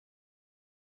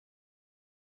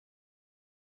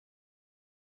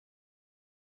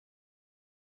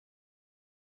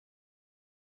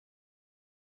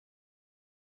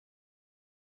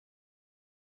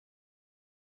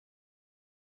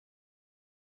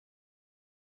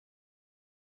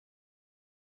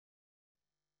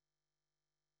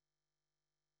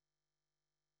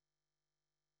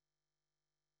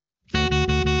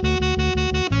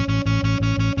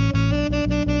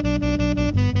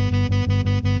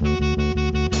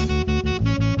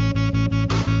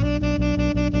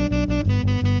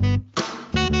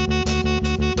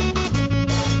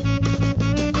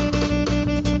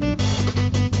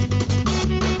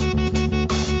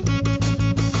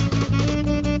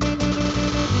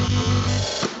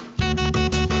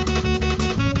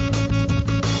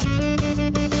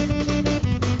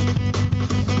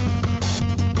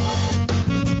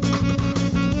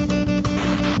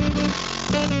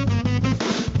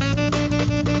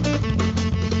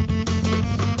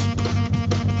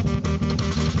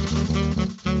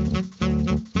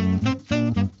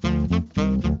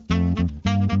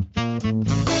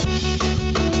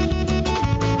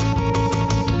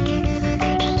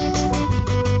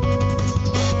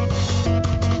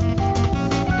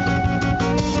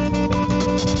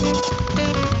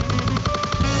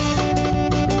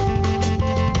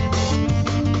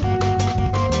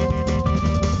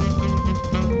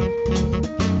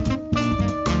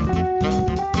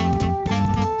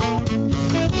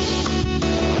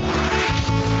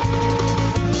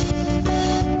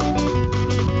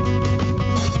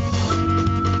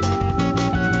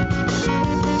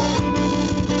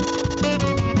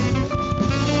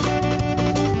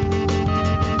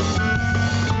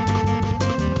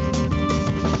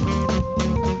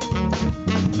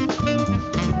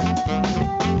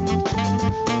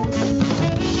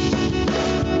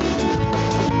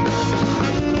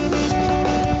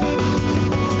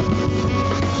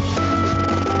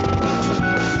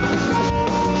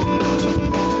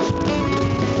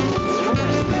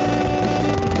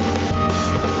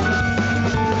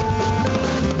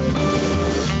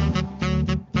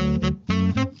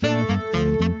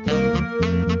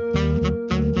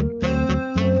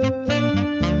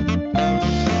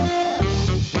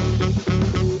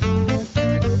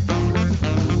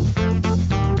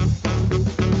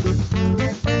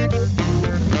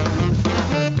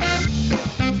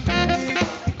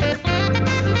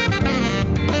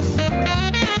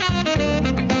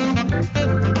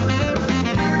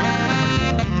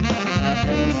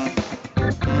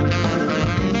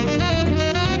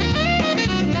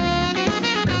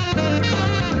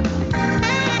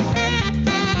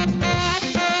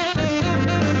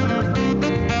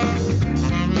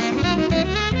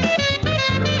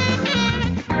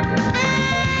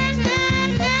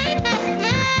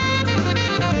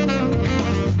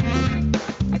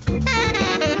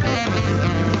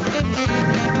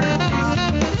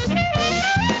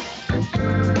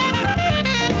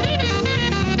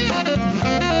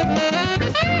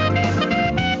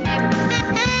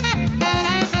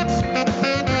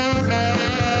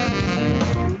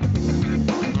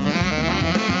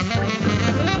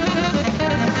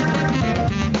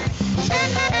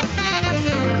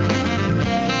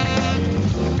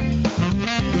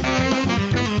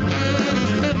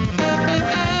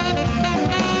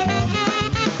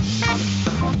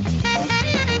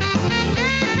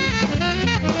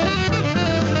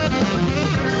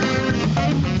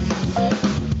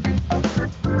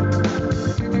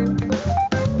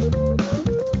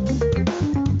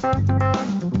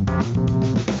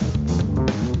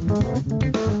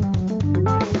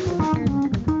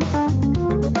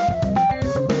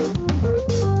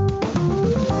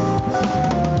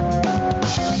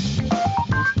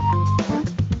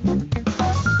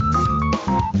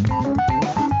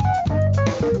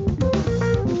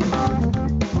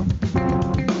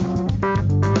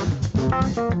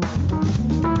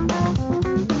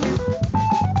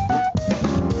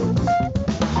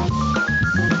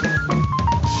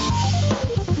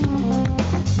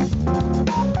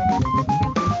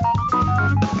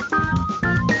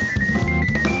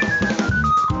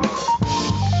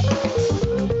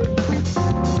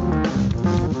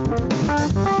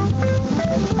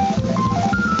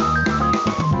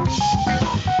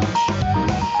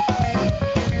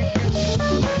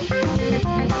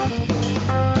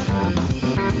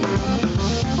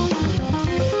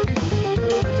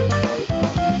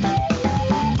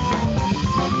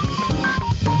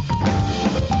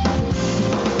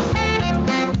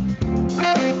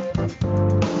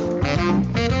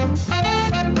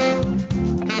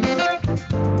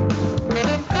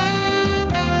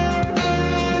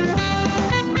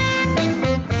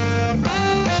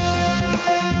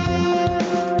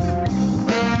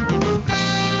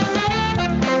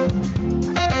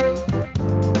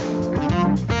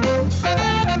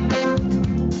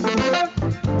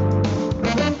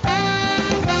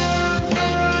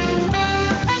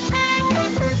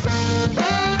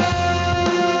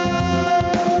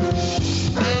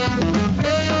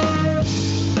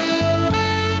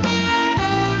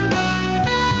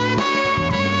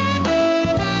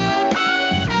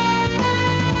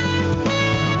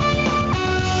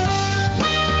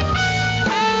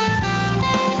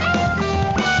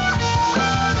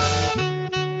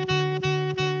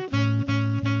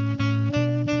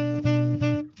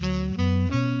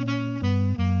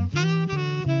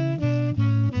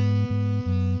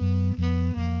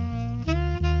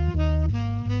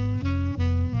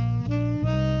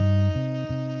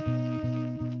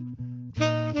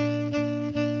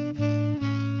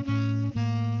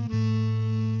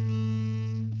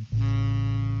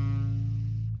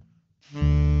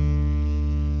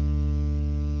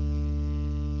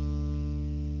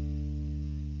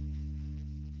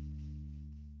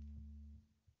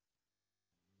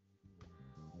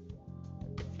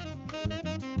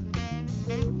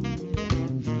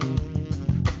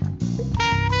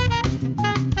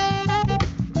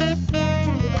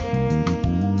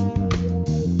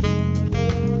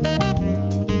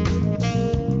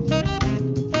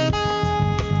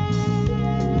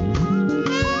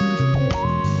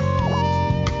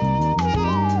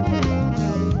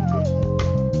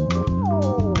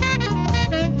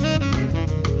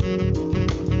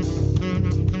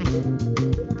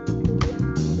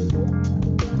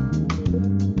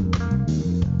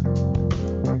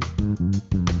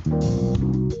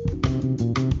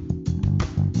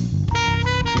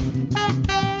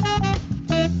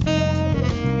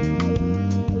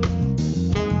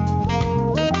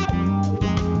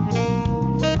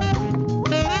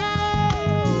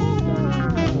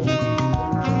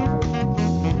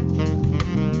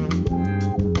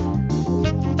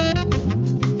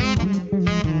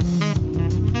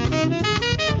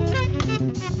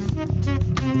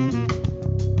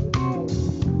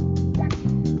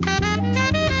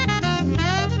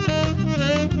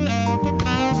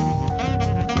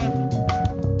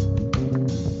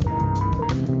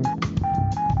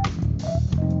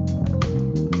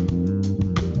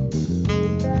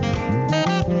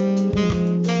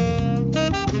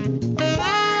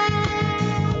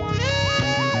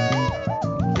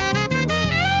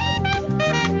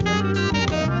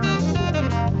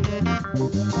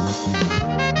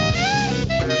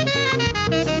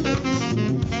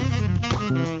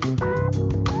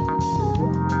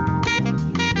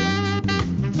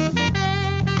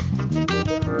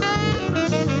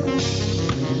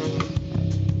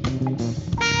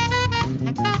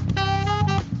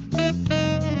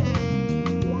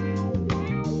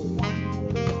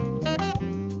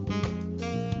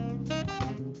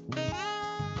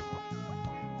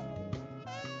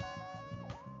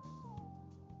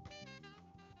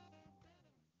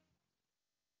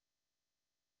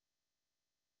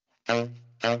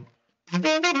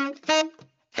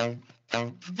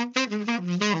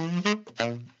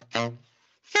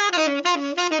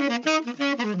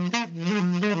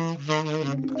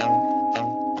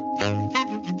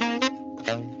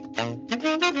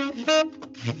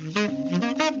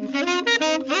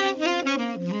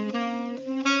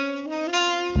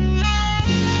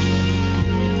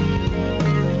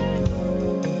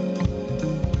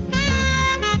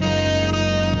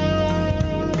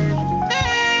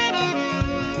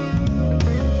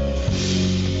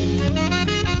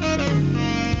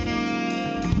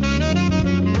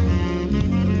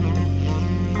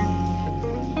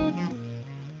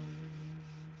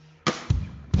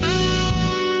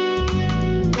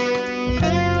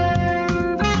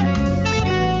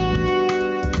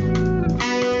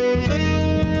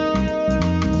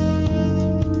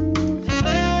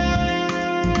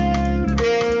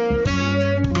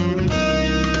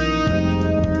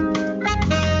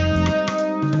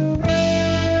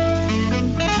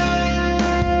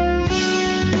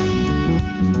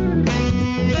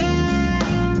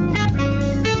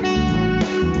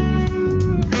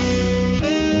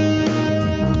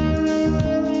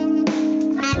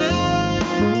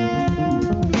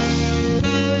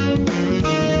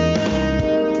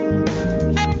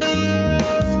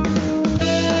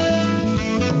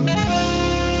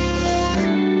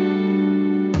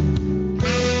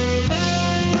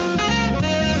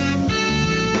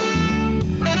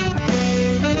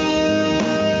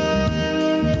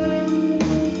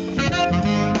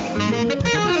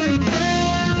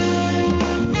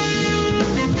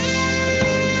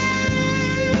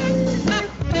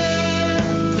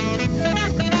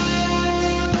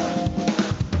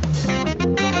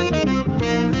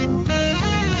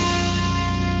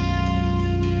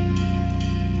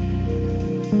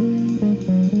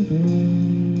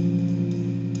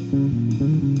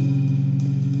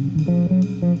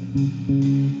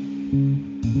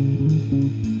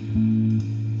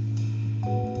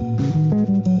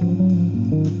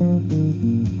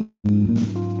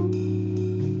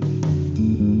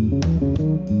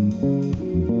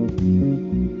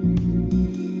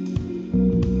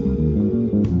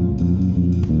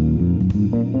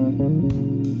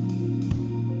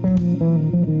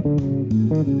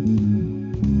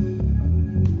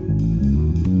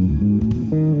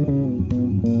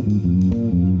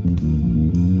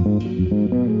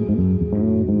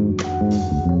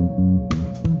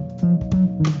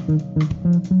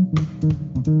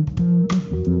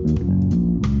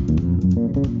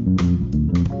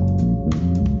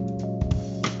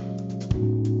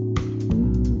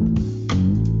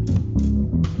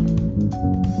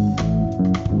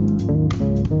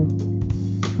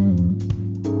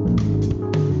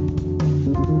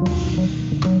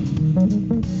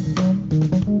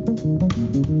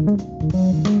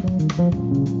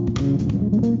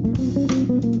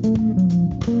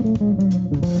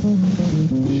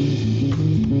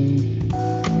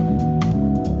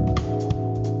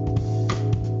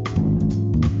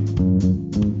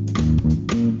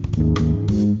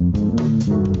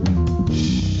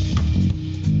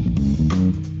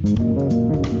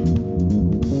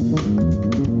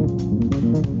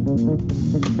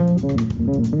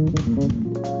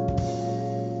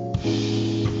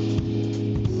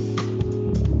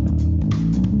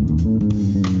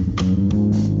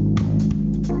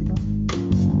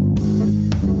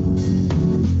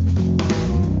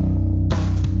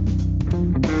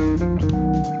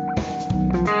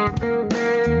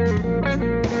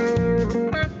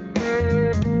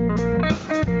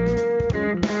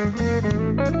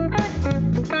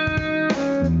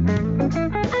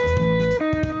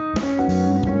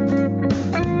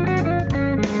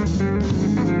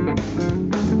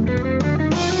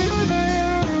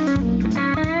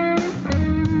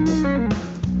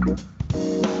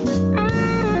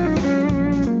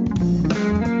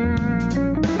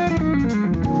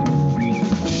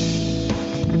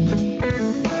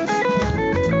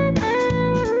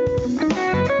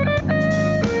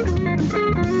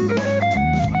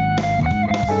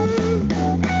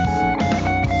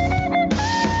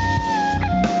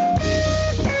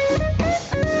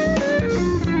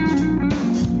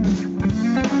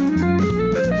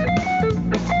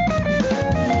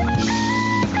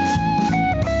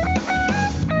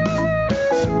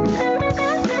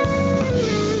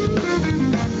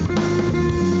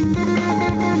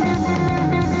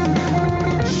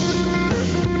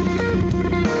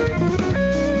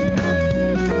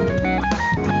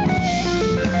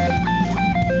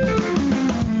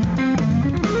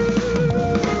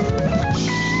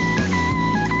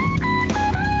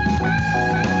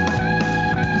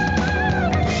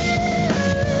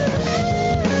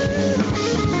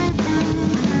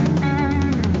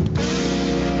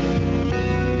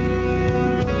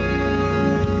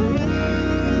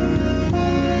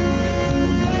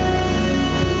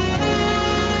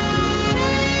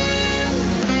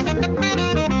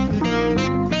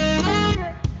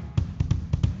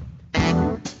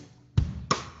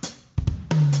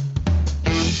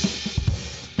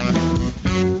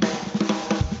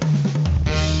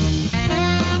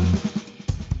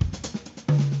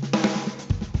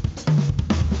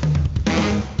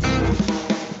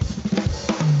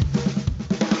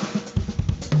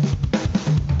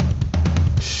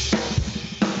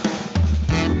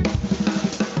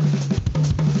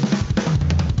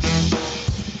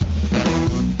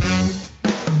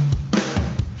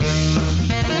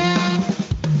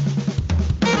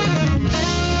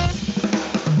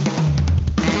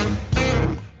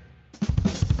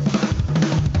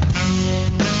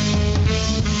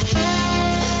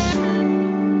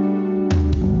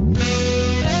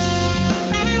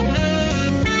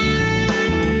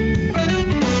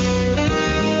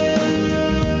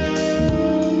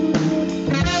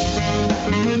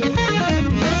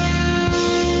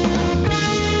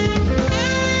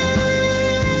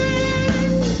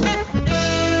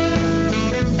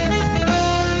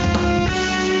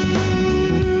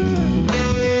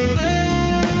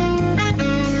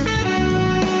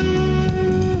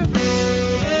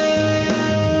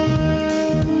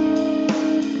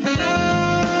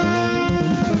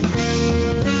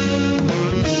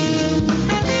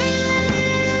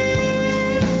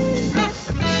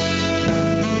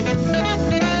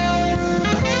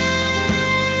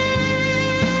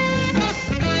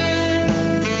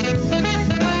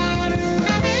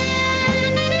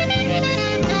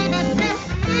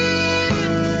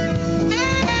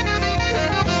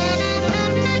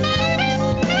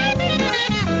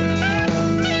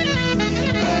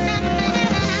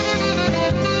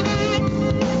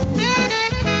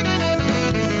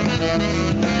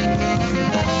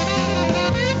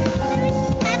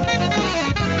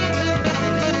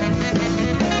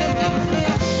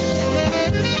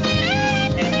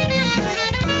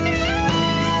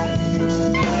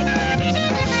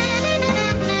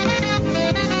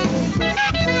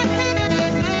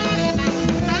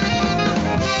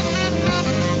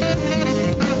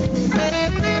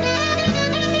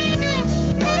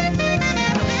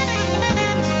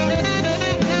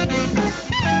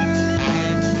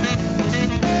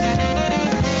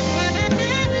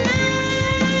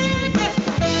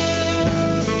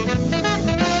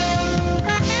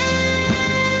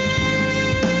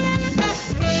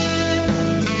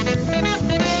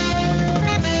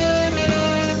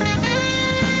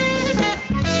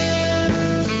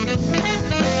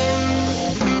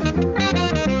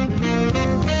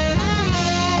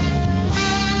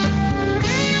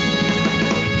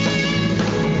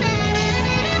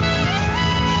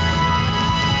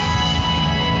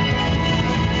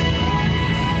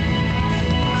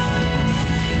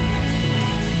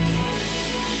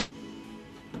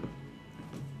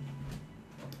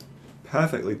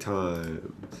Perfectly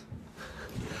timed.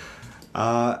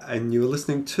 And you were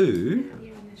listening to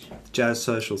Jazz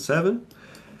Social 7.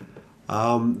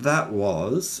 That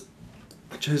was...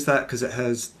 I chose that because it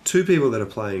has two people that are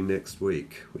playing next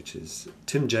week, which is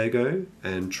Tim Jago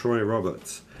and Troy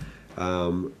Roberts.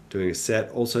 Doing a set.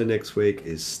 Also next week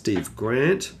is Steve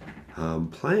Grant,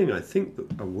 playing, I think,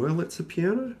 a Wurlitzer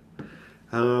piano,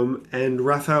 and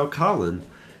Raphael Carlin.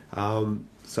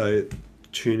 So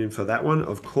tune in for that one,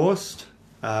 of course.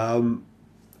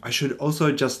 I should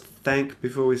also just thank,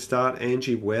 before we start,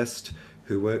 Angie West,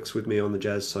 who works with me on the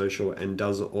Jazz Social and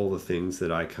does all the things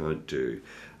that I can't do.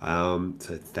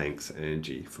 So thanks,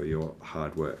 Angie, for your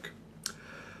hard work.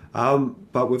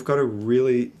 But we've got a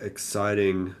really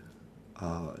exciting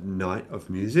night of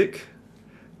music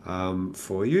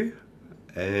for you.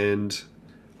 And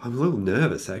I'm a little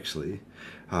nervous, actually.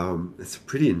 It's a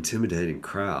pretty intimidating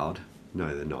crowd.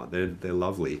 No, they're not. They're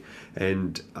lovely.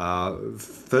 And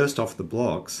first off the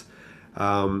blocks,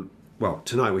 well,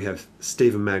 tonight we have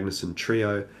Steve and Magnusson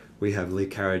Trio, we have Leigh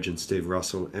Carriage and Steve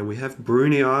Russell, and we have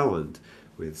Bruny Island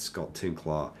with Scott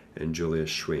Tinkler and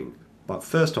Julius Schwing. But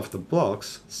first off the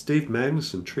blocks, Steve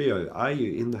Magnusson Trio. Are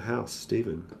you in the house,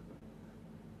 Stephen?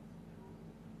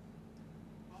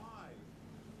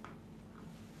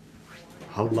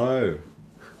 Hello.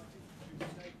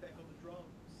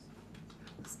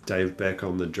 It's Dave Beck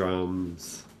on the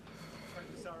drums.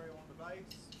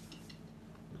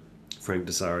 Frank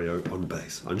Desario on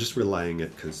bass. I'm just relaying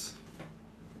it because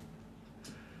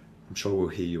I'm sure we'll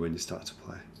hear you when you start to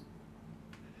play.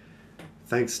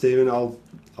 Thanks, Stephen. I'll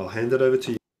hand it over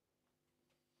to you.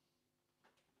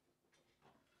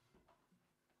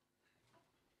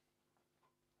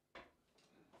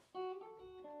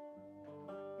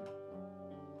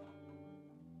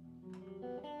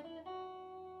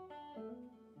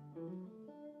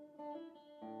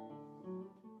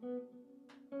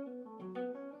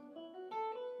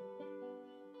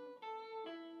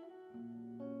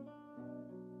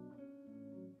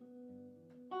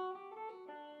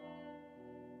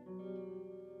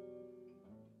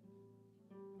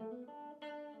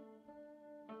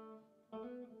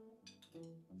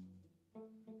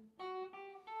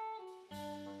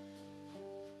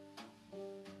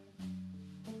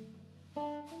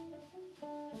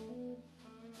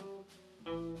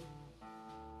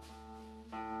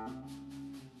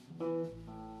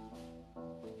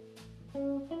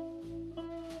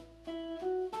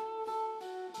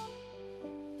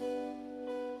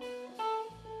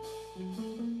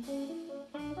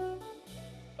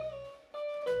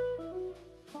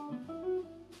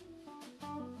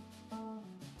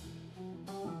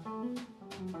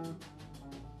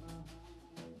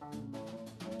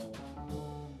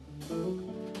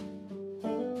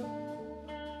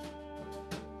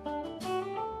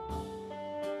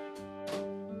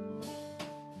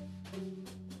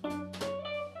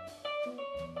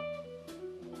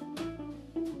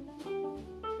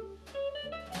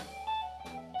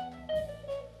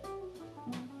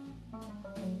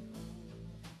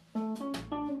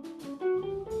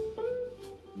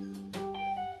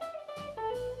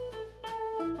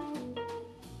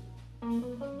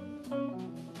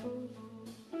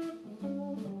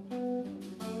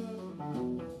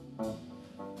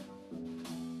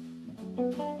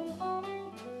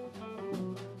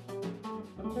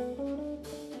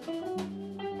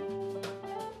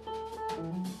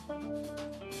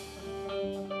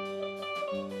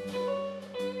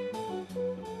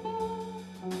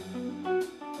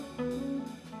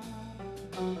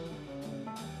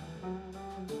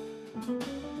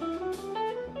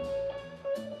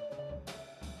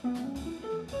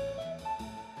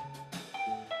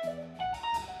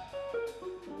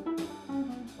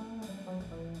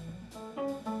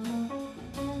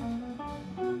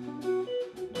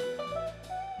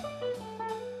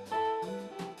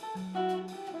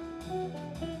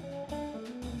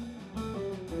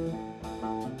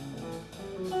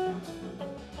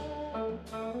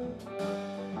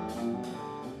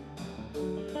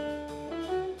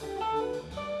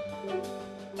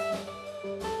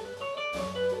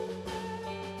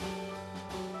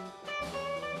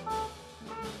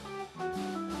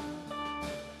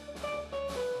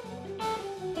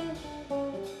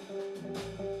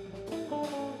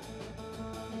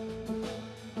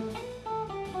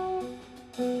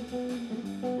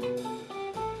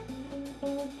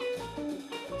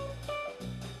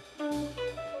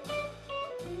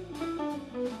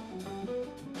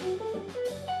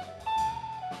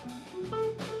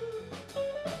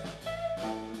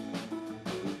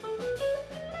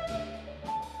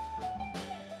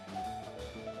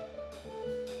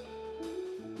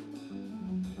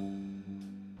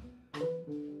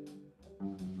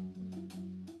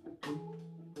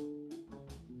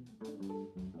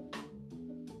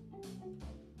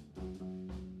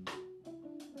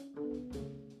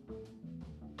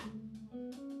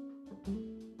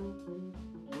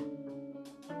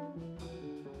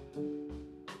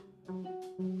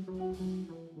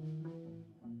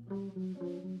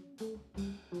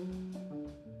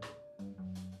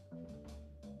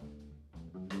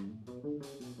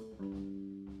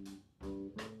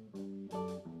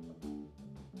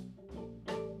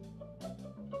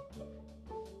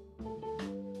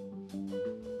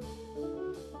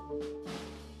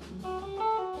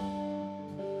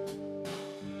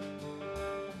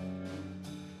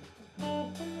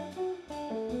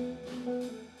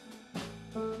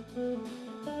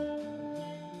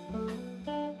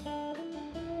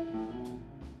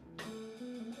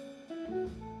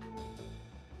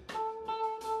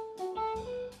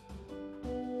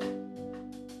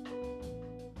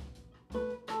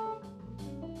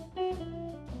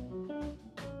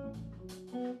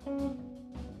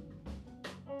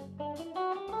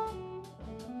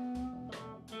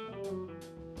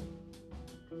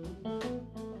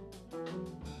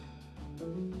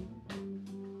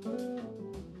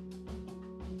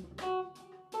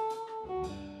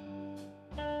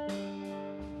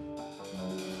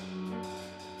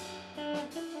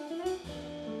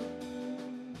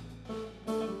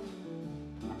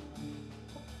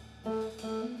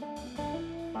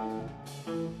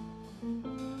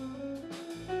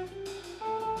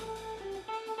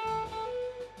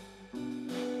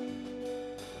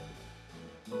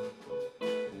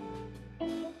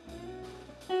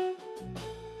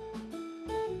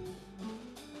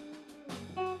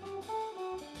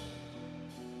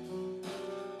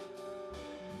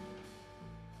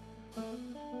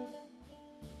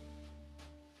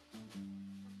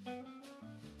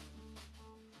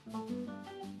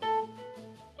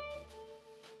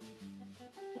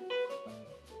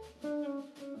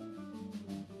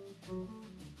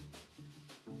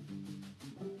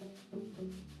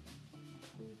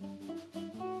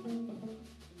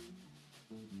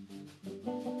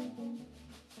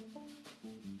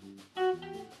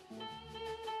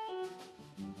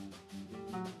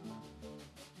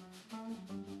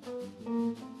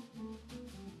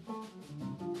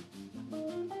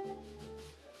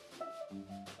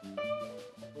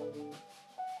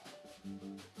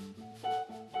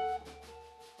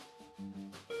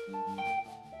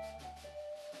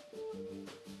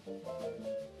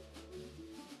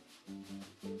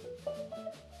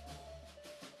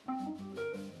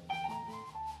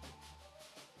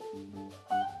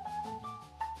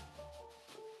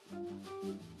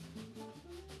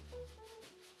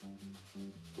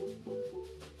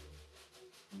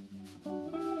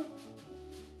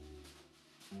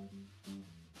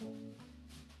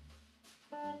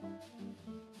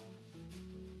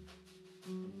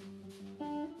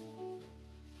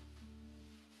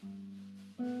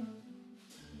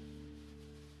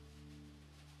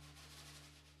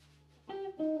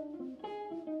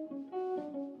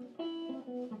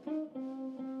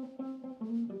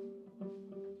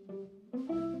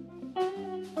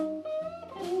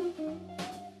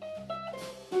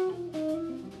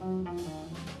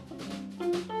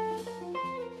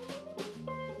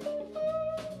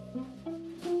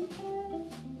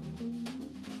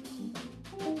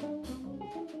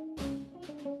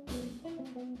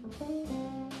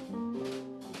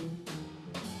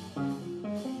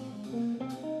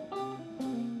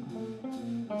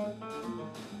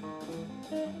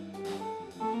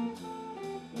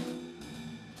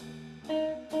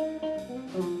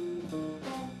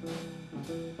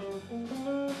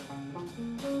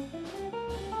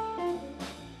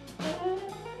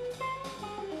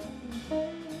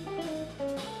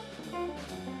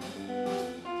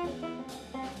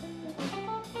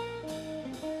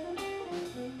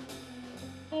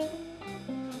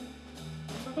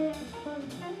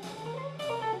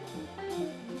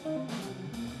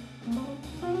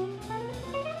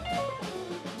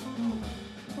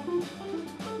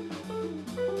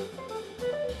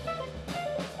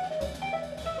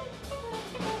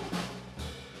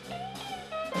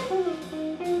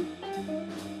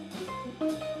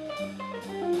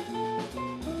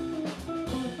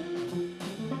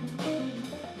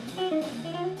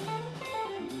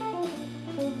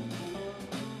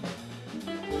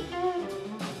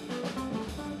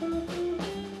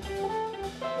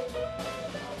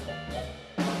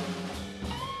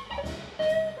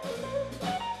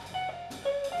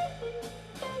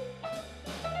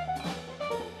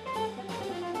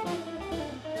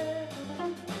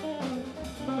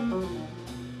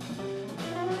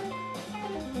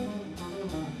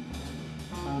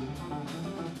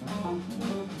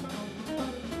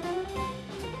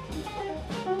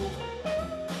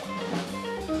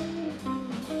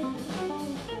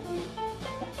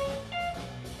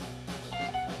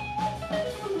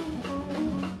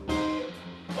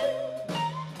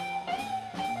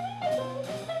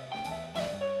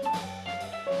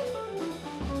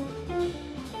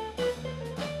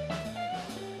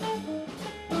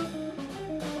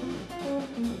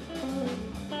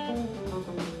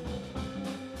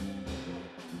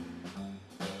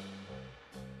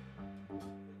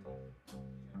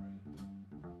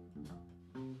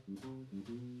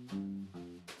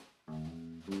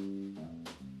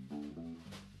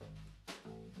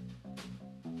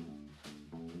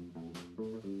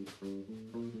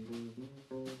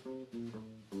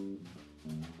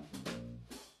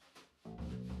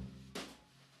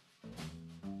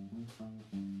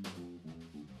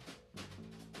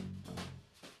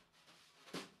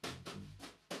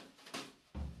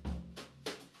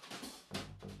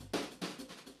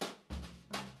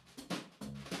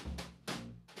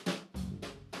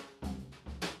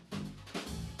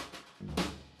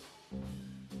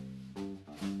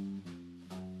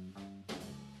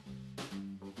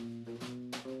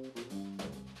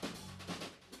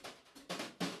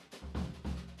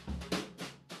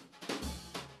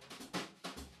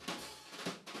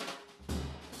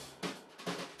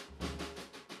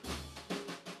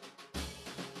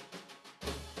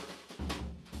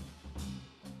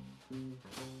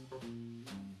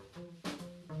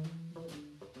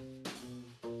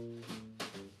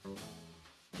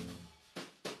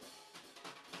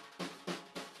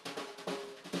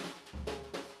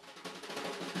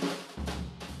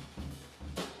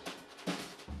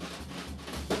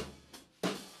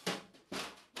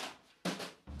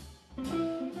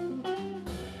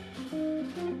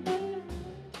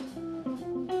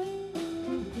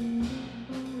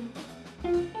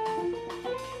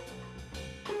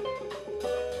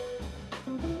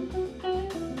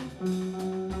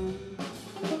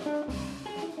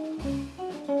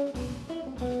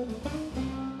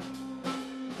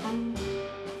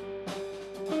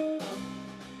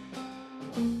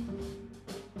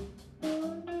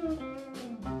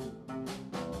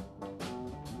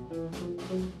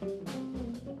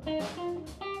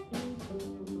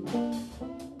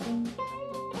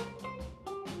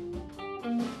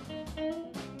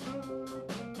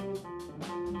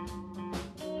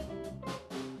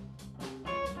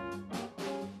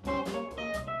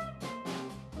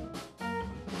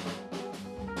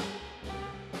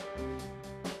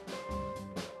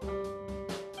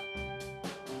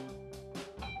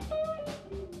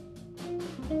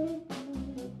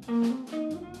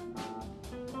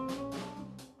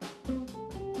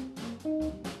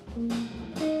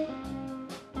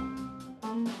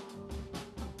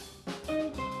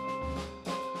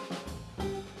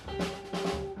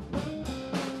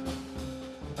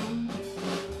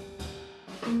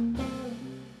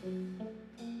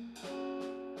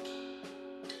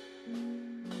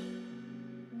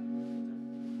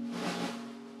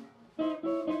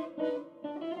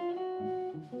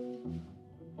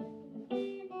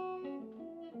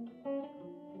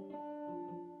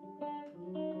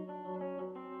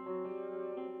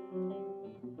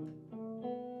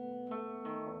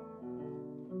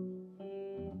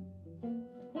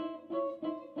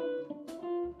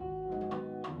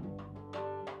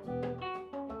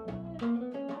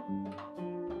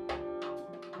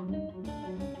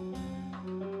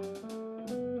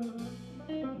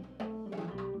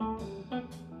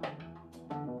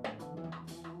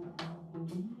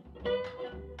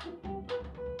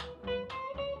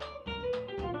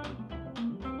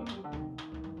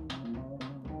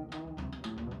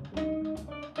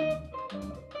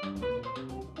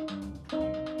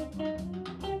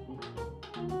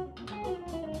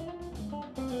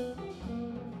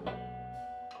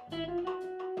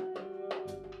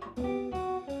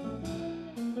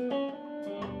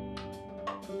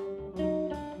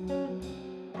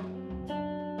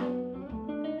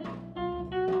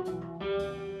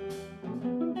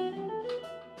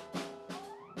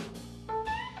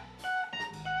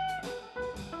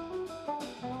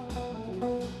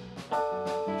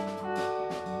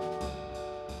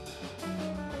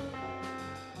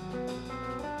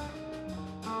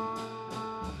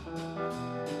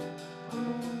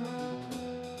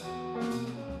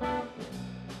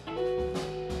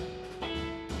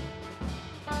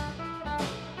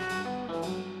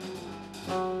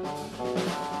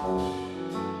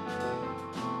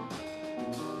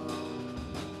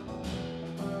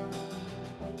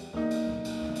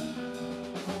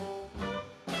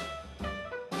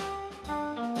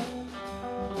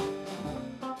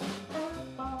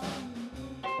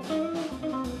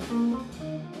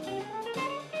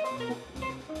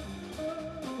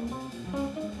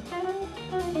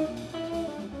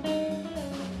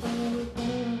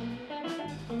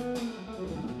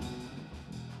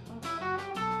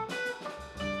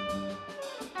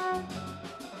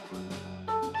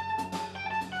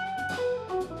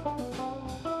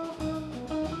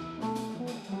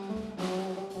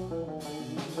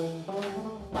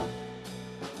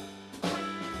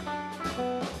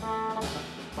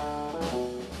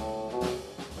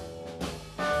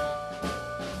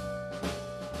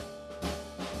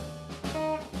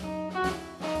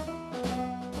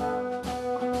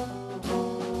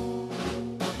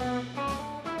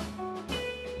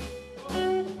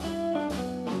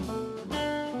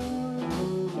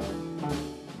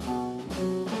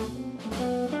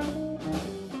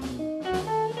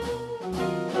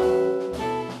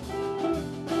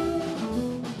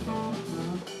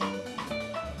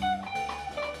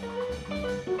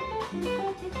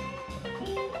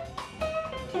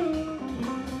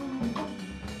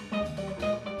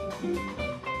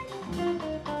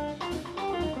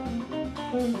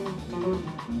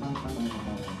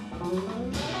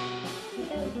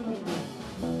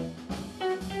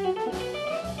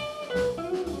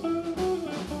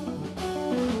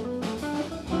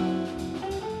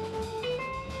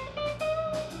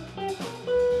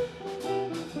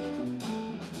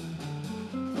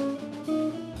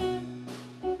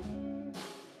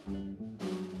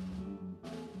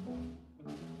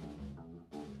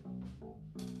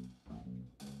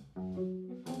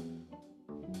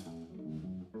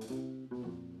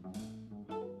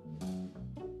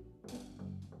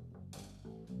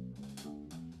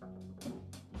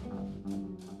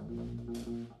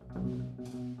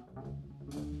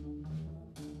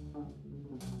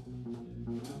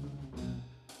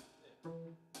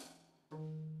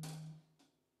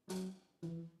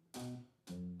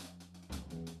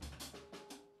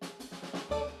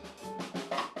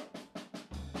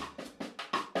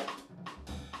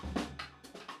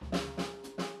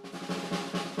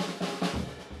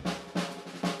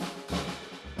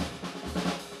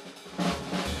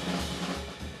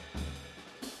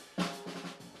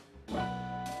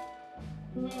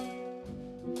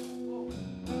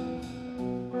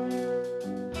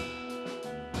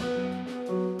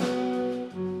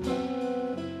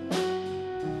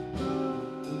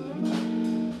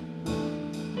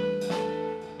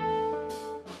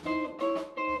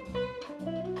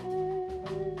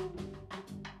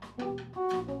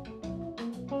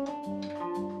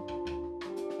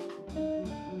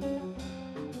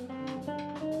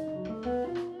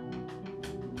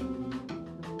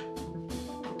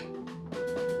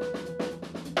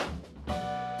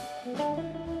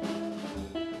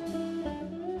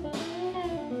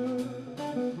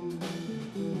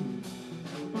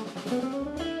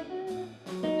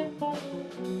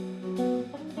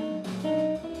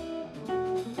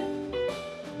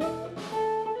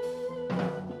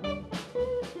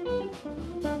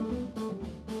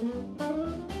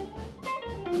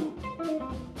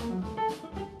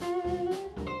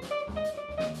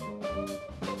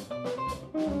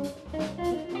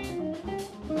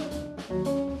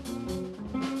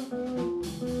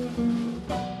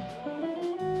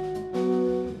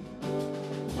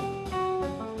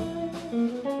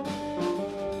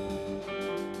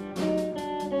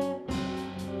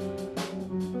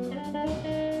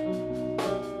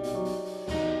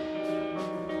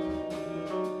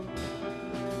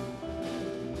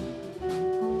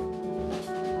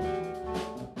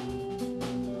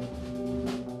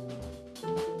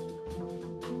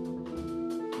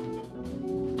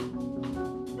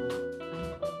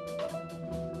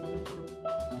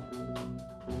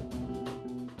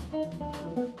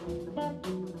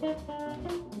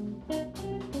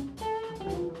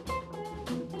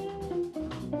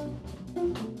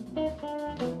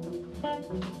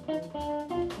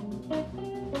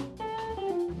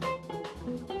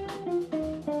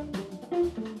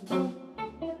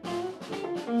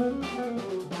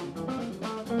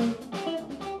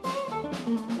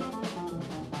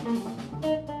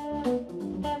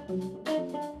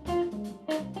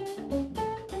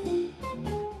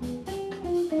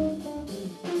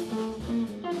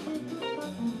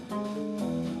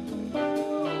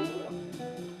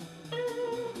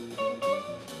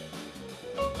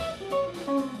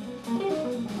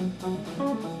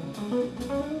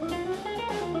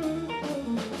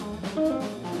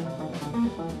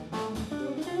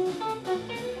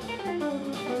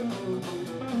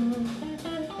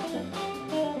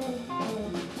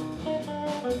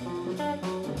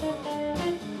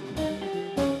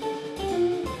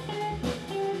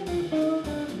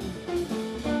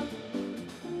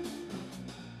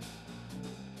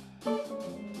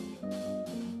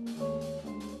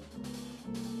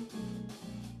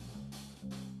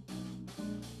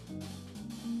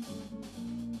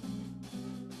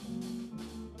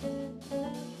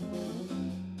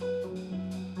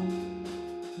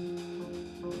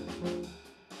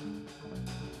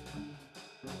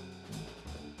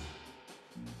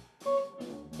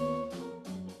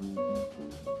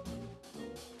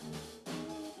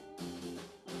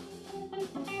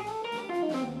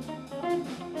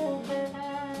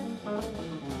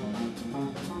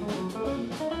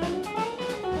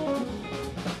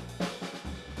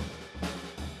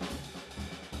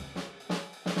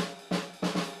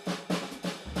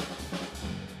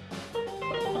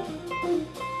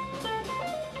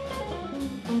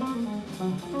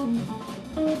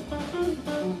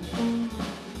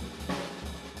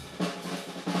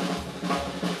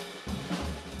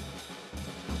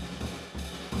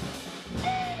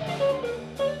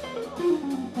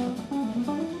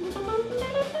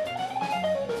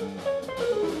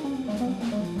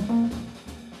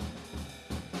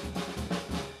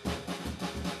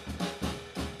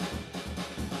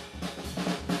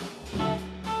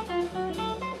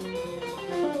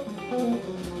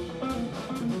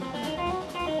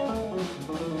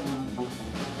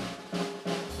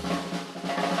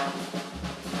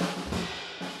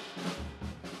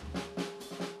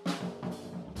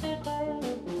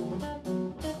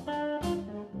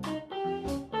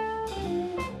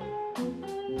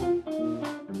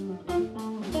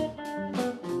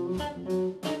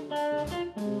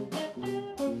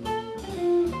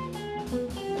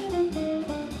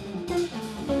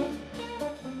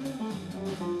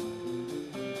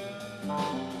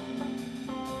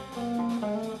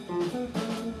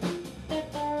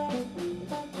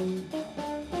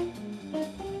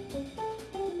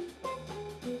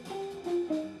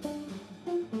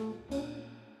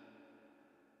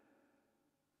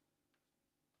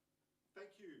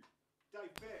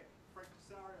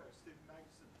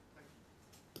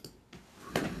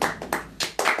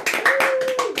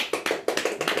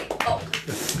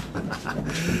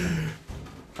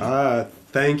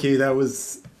 Thank you. That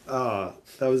was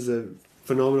a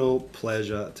phenomenal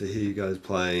pleasure to hear you guys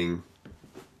playing.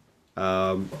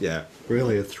 Yeah,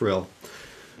 really a thrill.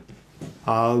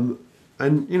 And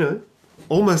you know,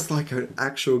 almost like an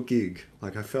actual gig.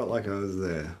 Like I felt like I was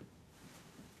there.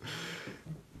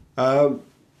 All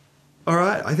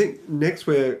right, I think next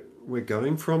we're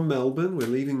going from Melbourne. We're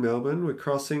leaving Melbourne. We're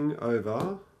crossing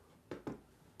over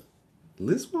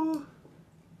Lismore,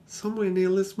 somewhere near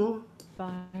Lismore.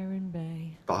 Byron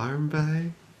Bay. Byron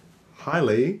Bay. Hi,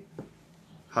 Leigh.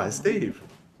 Hi, Steve.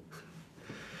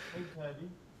 Hey, Toby.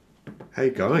 How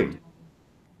you going?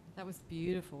 That was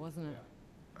beautiful, wasn't it?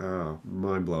 Oh,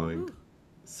 mind-blowing.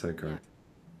 So great. Yeah.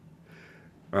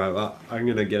 All right, well, I'm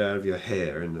going to get out of your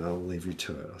hair and I'll leave you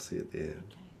to it. I'll see you at the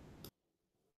end.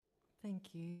 Okay.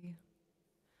 Thank you.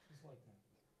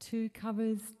 2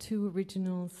 covers, 2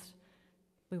 originals.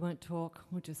 We won't talk,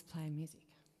 we'll just play music.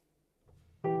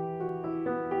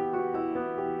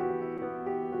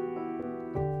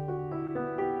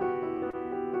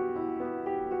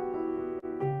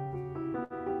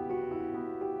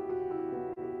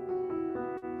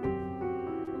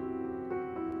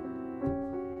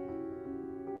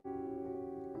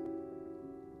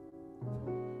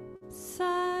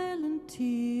 Silent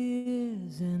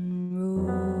tears and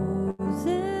roses,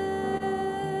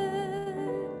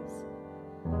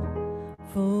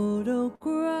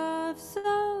 photographs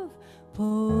of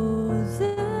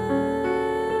poses,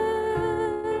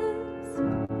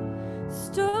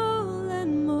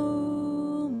 stolen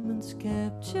moments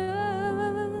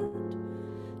captured,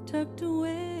 tucked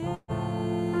away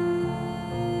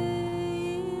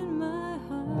in my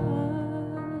heart.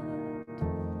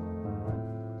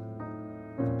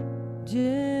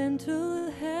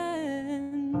 Gentle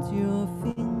hands, your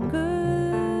fingers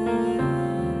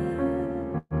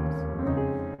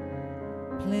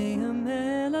play a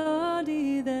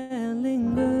melody that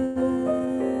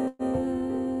lingers,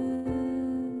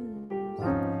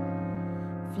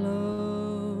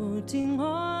 floating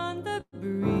on the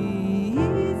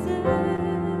breezes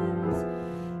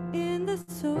in the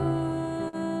soft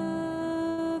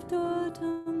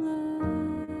autumn light.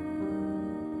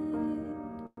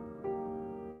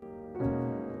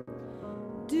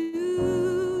 Do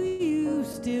you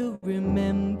still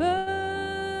remember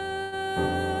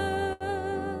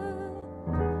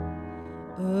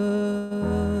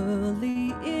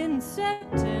early in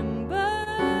September,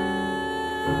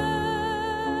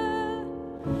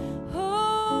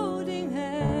 holding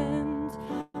hands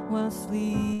while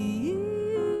sleeping,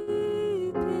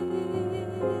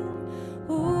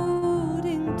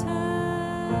 holding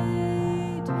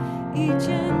tight each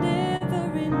and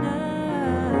every night?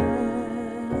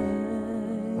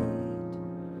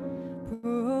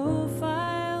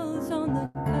 Profiles on the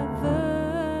covers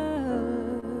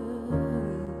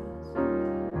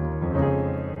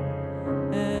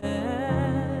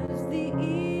as the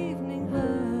evening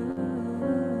hovers.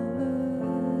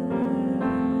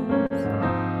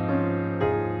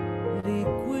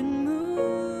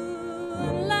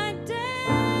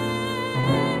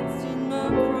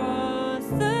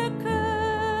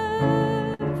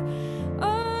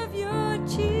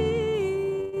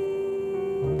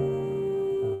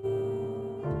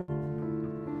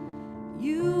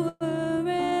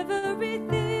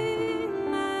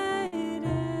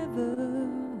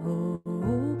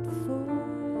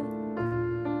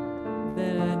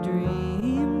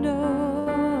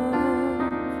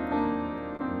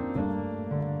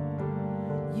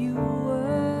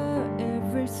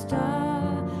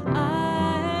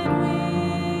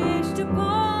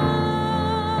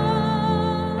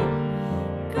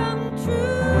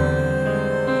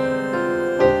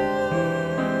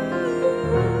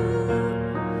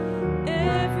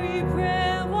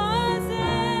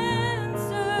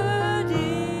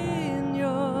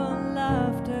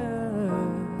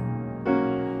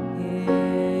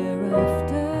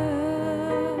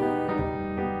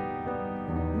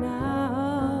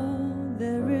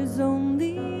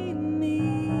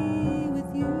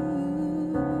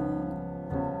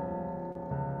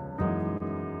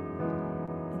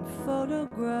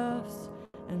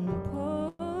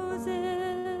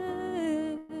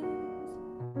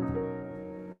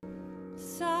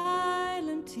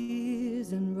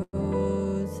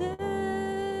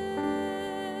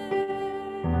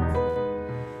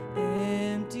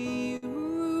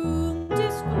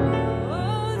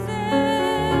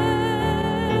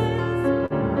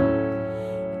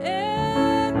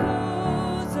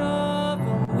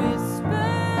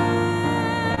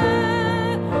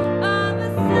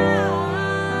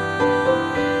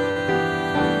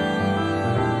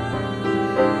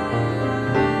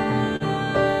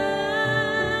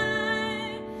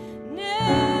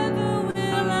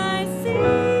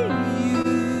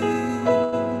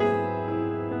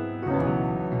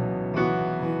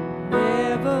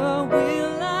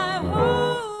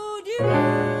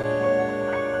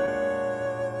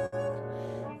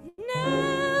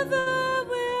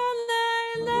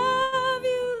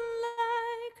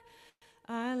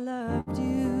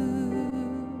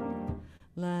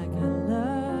 like I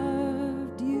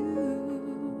loved you.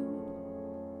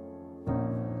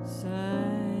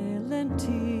 Silent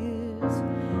tears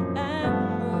and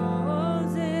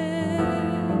roses,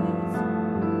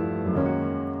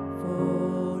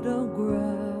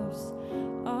 photographs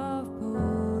of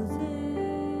poses,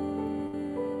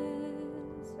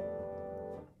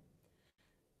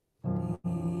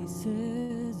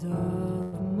 pieces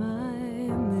of my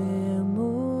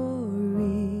memories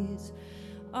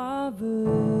of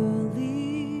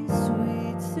early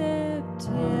sweet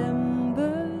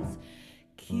September's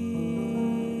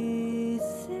kisses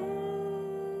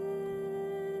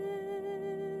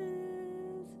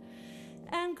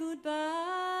and goodbye.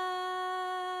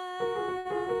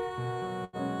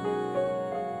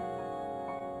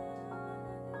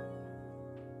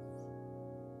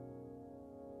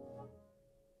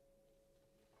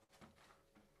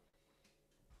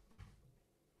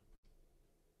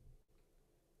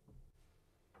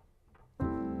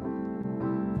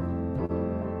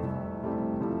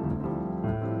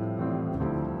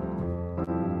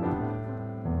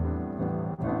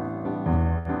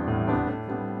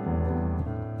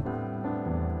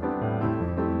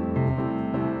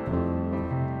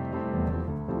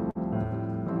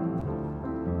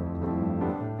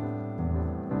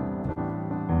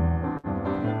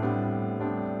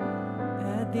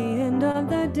 At the end of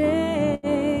the day,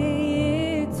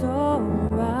 it's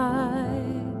alright.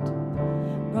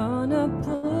 Gonna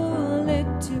pull it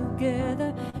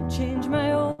together, change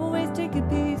my old ways, take a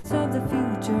piece of the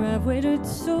future. I've waited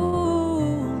so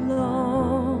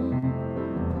long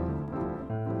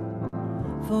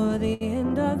for the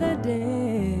end of the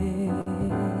day.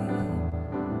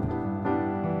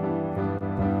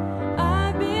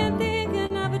 I've been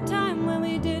thinking of a time when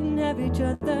we didn't have each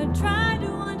other. Try to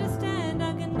understand,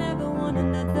 I can never want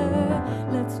another.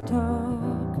 Let's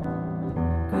talk,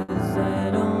 'cause I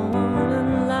don't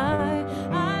wanna lie.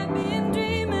 I've been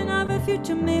dreaming of a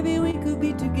future, maybe we could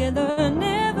be together.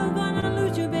 Never gonna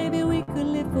lose you, baby, we could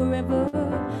live forever.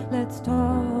 Let's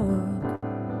talk,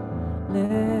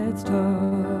 let's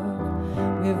talk.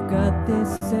 We've got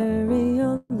this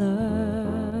serial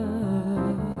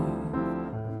love.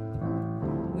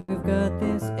 We've got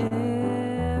this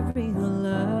aerial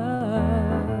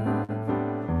love.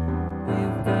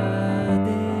 We've got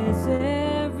this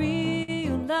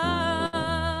aerial love.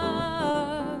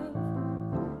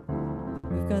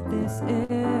 We've got this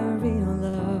aerial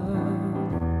love.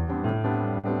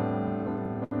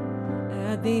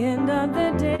 At the end of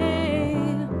the day,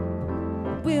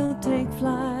 we'll take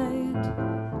flight.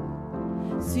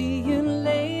 See you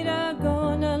later,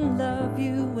 gonna love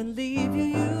you and leave you.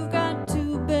 You've got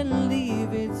to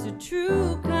believe it's a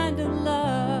true kind of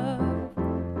love.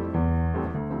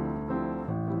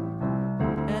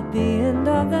 At the end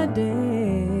of the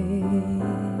day,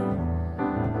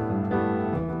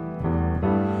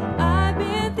 I've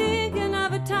been thinking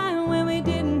of a time when we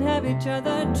didn't have each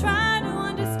other. Try to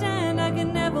understand, I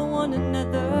can never want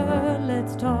another.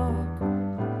 Let's talk,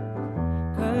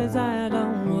 'cause I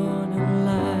don't wanna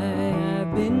lie.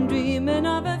 I've been dreaming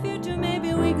of a future,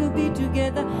 maybe we could be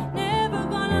together. Never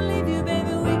gonna leave you,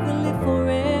 baby, we could live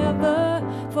forever,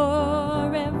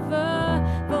 forever,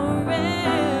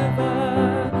 forever.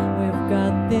 We've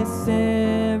got this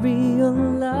aerial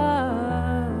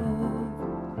love.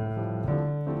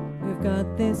 We've got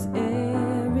this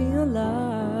aerial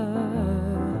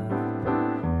love.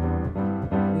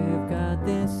 We've got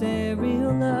this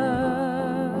aerial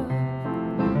love.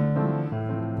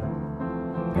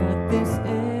 Got this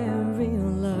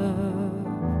aerial love.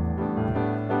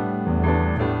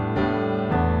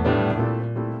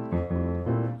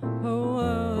 Oh,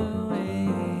 oh, eh.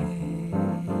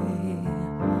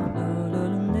 Lo, lo, lo,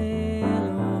 ne,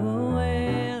 lo,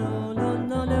 eh, lo, lo,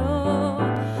 lo, lo.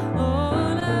 Oh,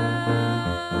 la,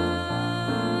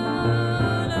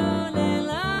 lo, le,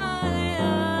 la, le,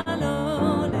 la, lo,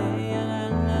 le, la,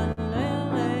 la, le,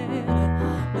 le,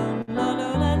 lo, lo, lo,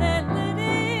 la, le, le,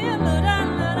 le, lo, la,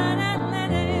 la, la, le,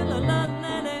 le,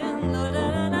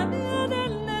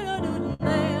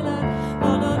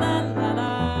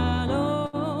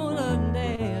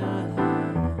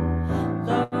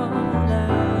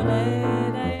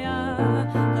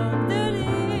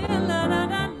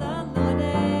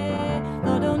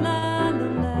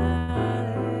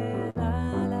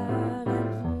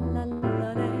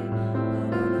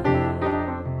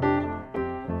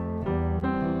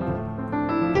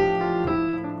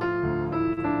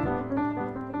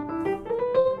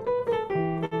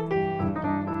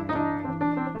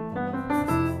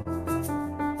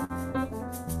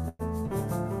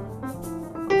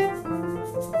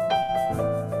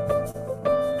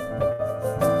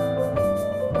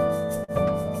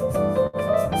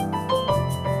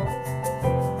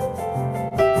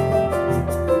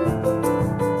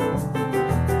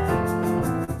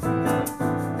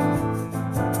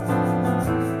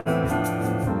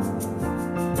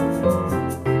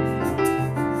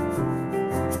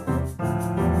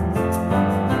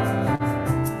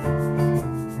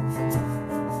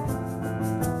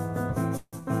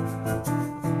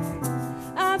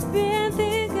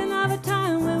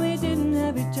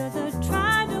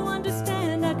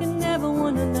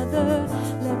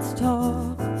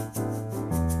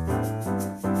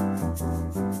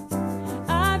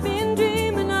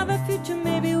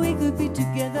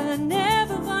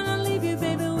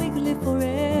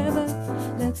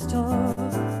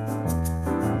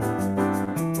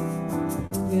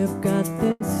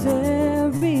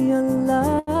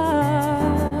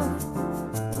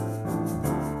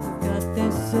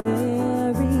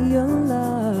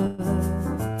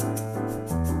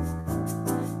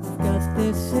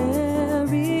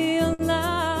 necessary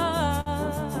love,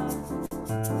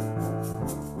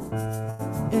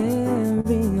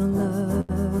 real love.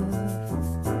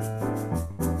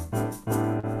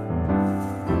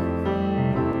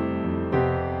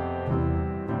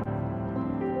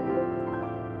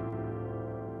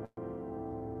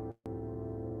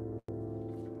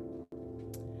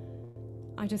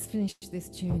 I just finished this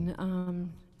tune,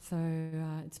 so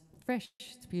it's fresh,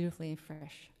 it's beautifully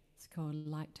fresh. It's called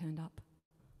Light Turned Up.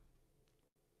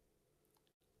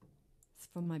 It's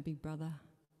from my big brother.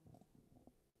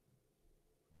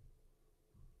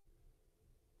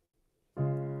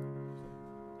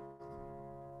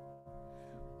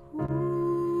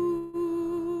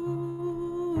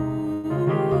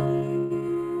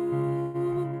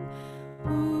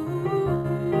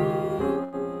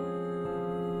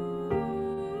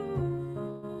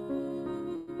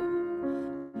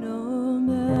 No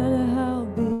matter how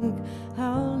big,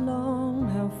 how long,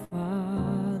 how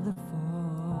far the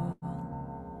fall,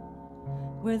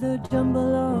 with a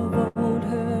jumble of old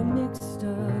hurt mixed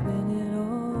up in it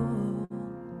all.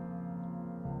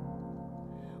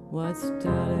 What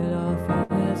started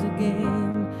off as a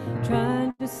game,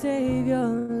 trying to save your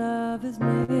lover's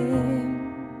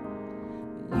name,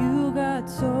 but you got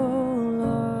so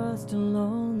lost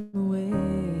along the way.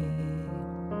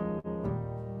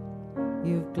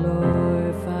 You've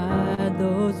glorified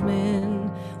those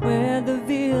men where the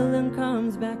villain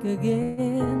comes back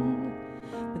again,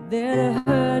 but they're the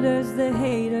hurters, the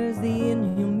haters, the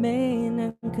inhumane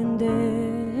and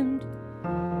condemned.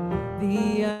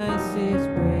 The ice is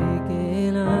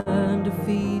breaking under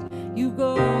feet. You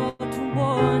go to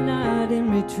war, not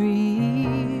in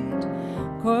retreat,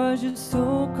 'cause you're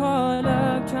so caught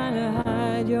up trying to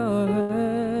hide your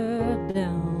hurt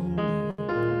down deep.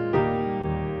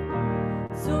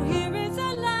 So here is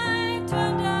a light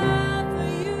turned up for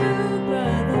you,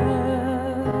 brother,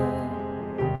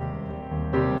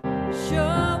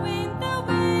 showing the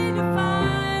way to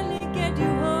finally get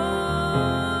you home.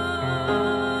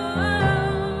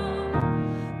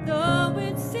 Though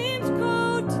it seems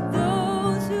cold to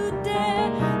those who dare,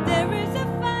 there is a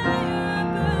fire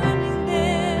burning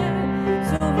there.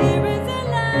 So here is a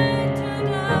light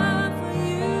turned up for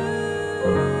you.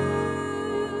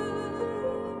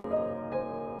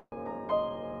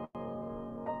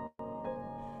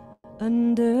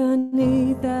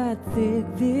 Underneath that thick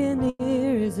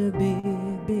veneer is a big,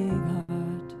 big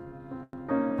heart,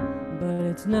 but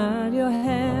it's not your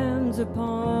hands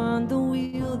upon the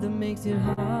wheel that makes it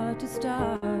hard to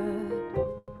start.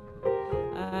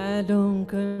 I don't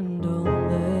condone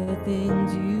the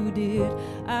things you did,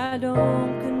 I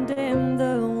don't condemn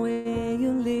the way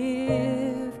you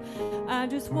live. I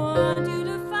just want you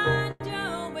to find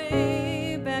your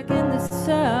way back in the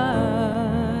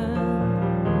sun.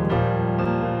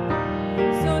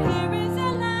 So here is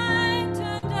a light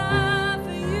turned up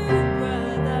for you,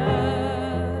 brother,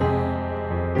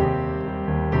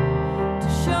 to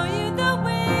show you the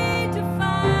way to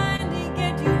finally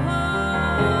get you home.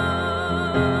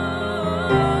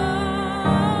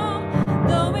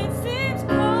 Though it seems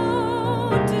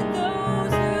cold to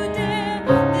those who dare,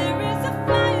 there is a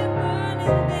fire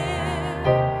burning there.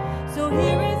 So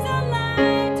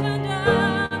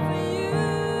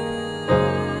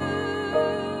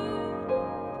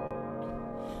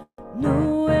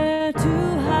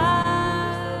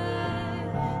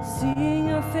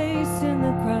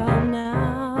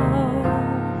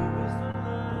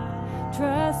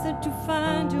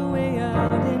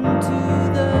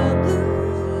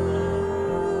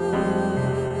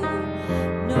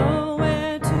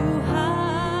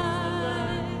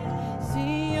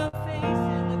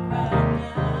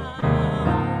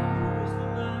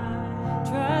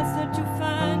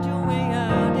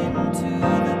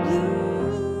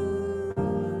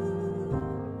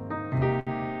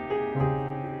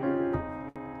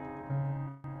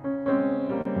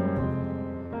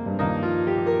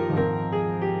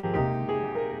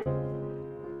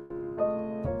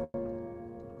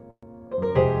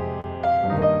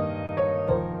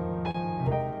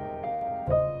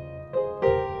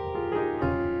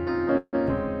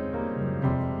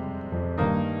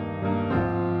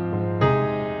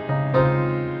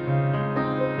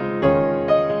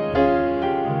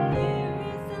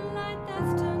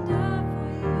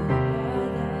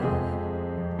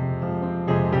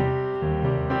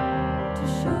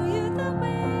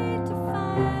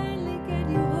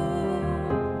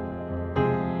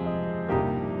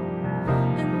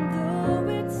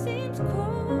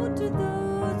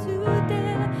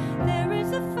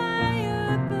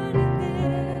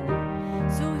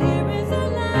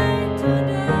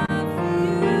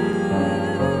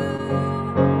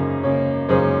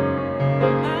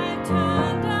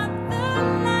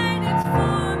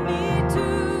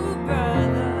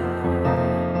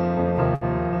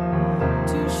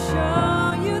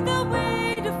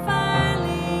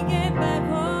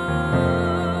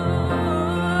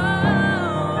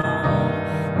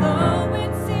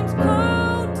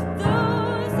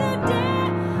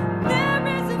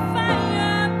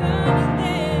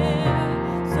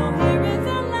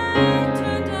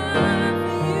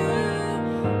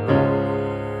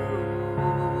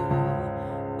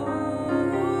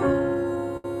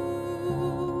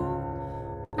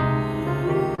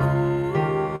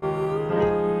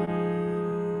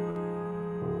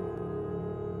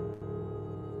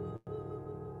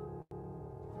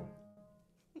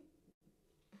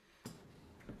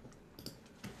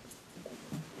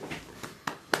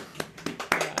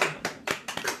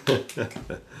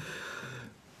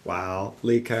Wow,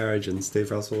 Leigh Carriage and Steve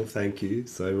Russell, thank you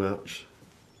so much.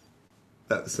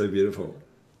 That was so beautiful.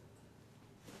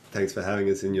 Thanks for having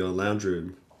us in your lounge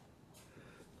room.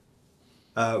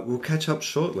 We'll catch up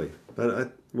shortly,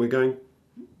 but we're going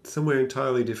somewhere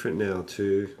entirely different now,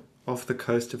 to off the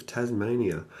coast of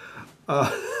Tasmania.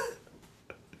 Oh,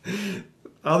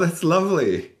 that's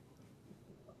lovely.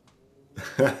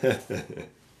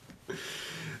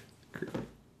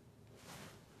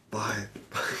 Bye.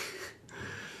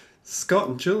 Scott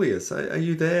and Julius, are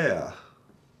you there?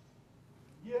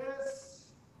 Yes.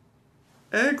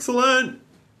 Excellent.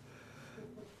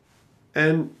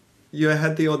 And you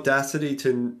had the audacity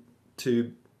to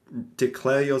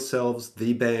declare yourselves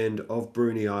the band of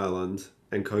Bruny Island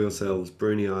and call yourselves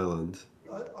Bruny Island.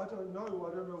 I don't know.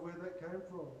 I don't know where that came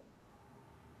from.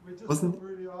 We're just Wasn't- on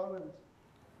Bruny Island.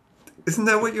 Isn't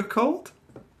that what you're called?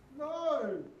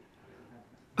 No.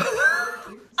 That's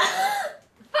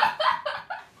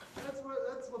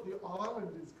what the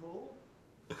island is called.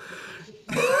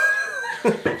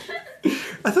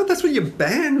 I thought that's what your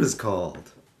band was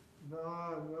called.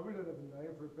 No, we don't have a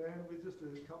name for a band. We're just a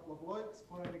couple of blokes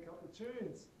playing a couple of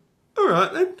tunes. All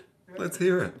right then, Okay. let's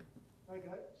hear it. Okay,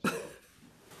 sure.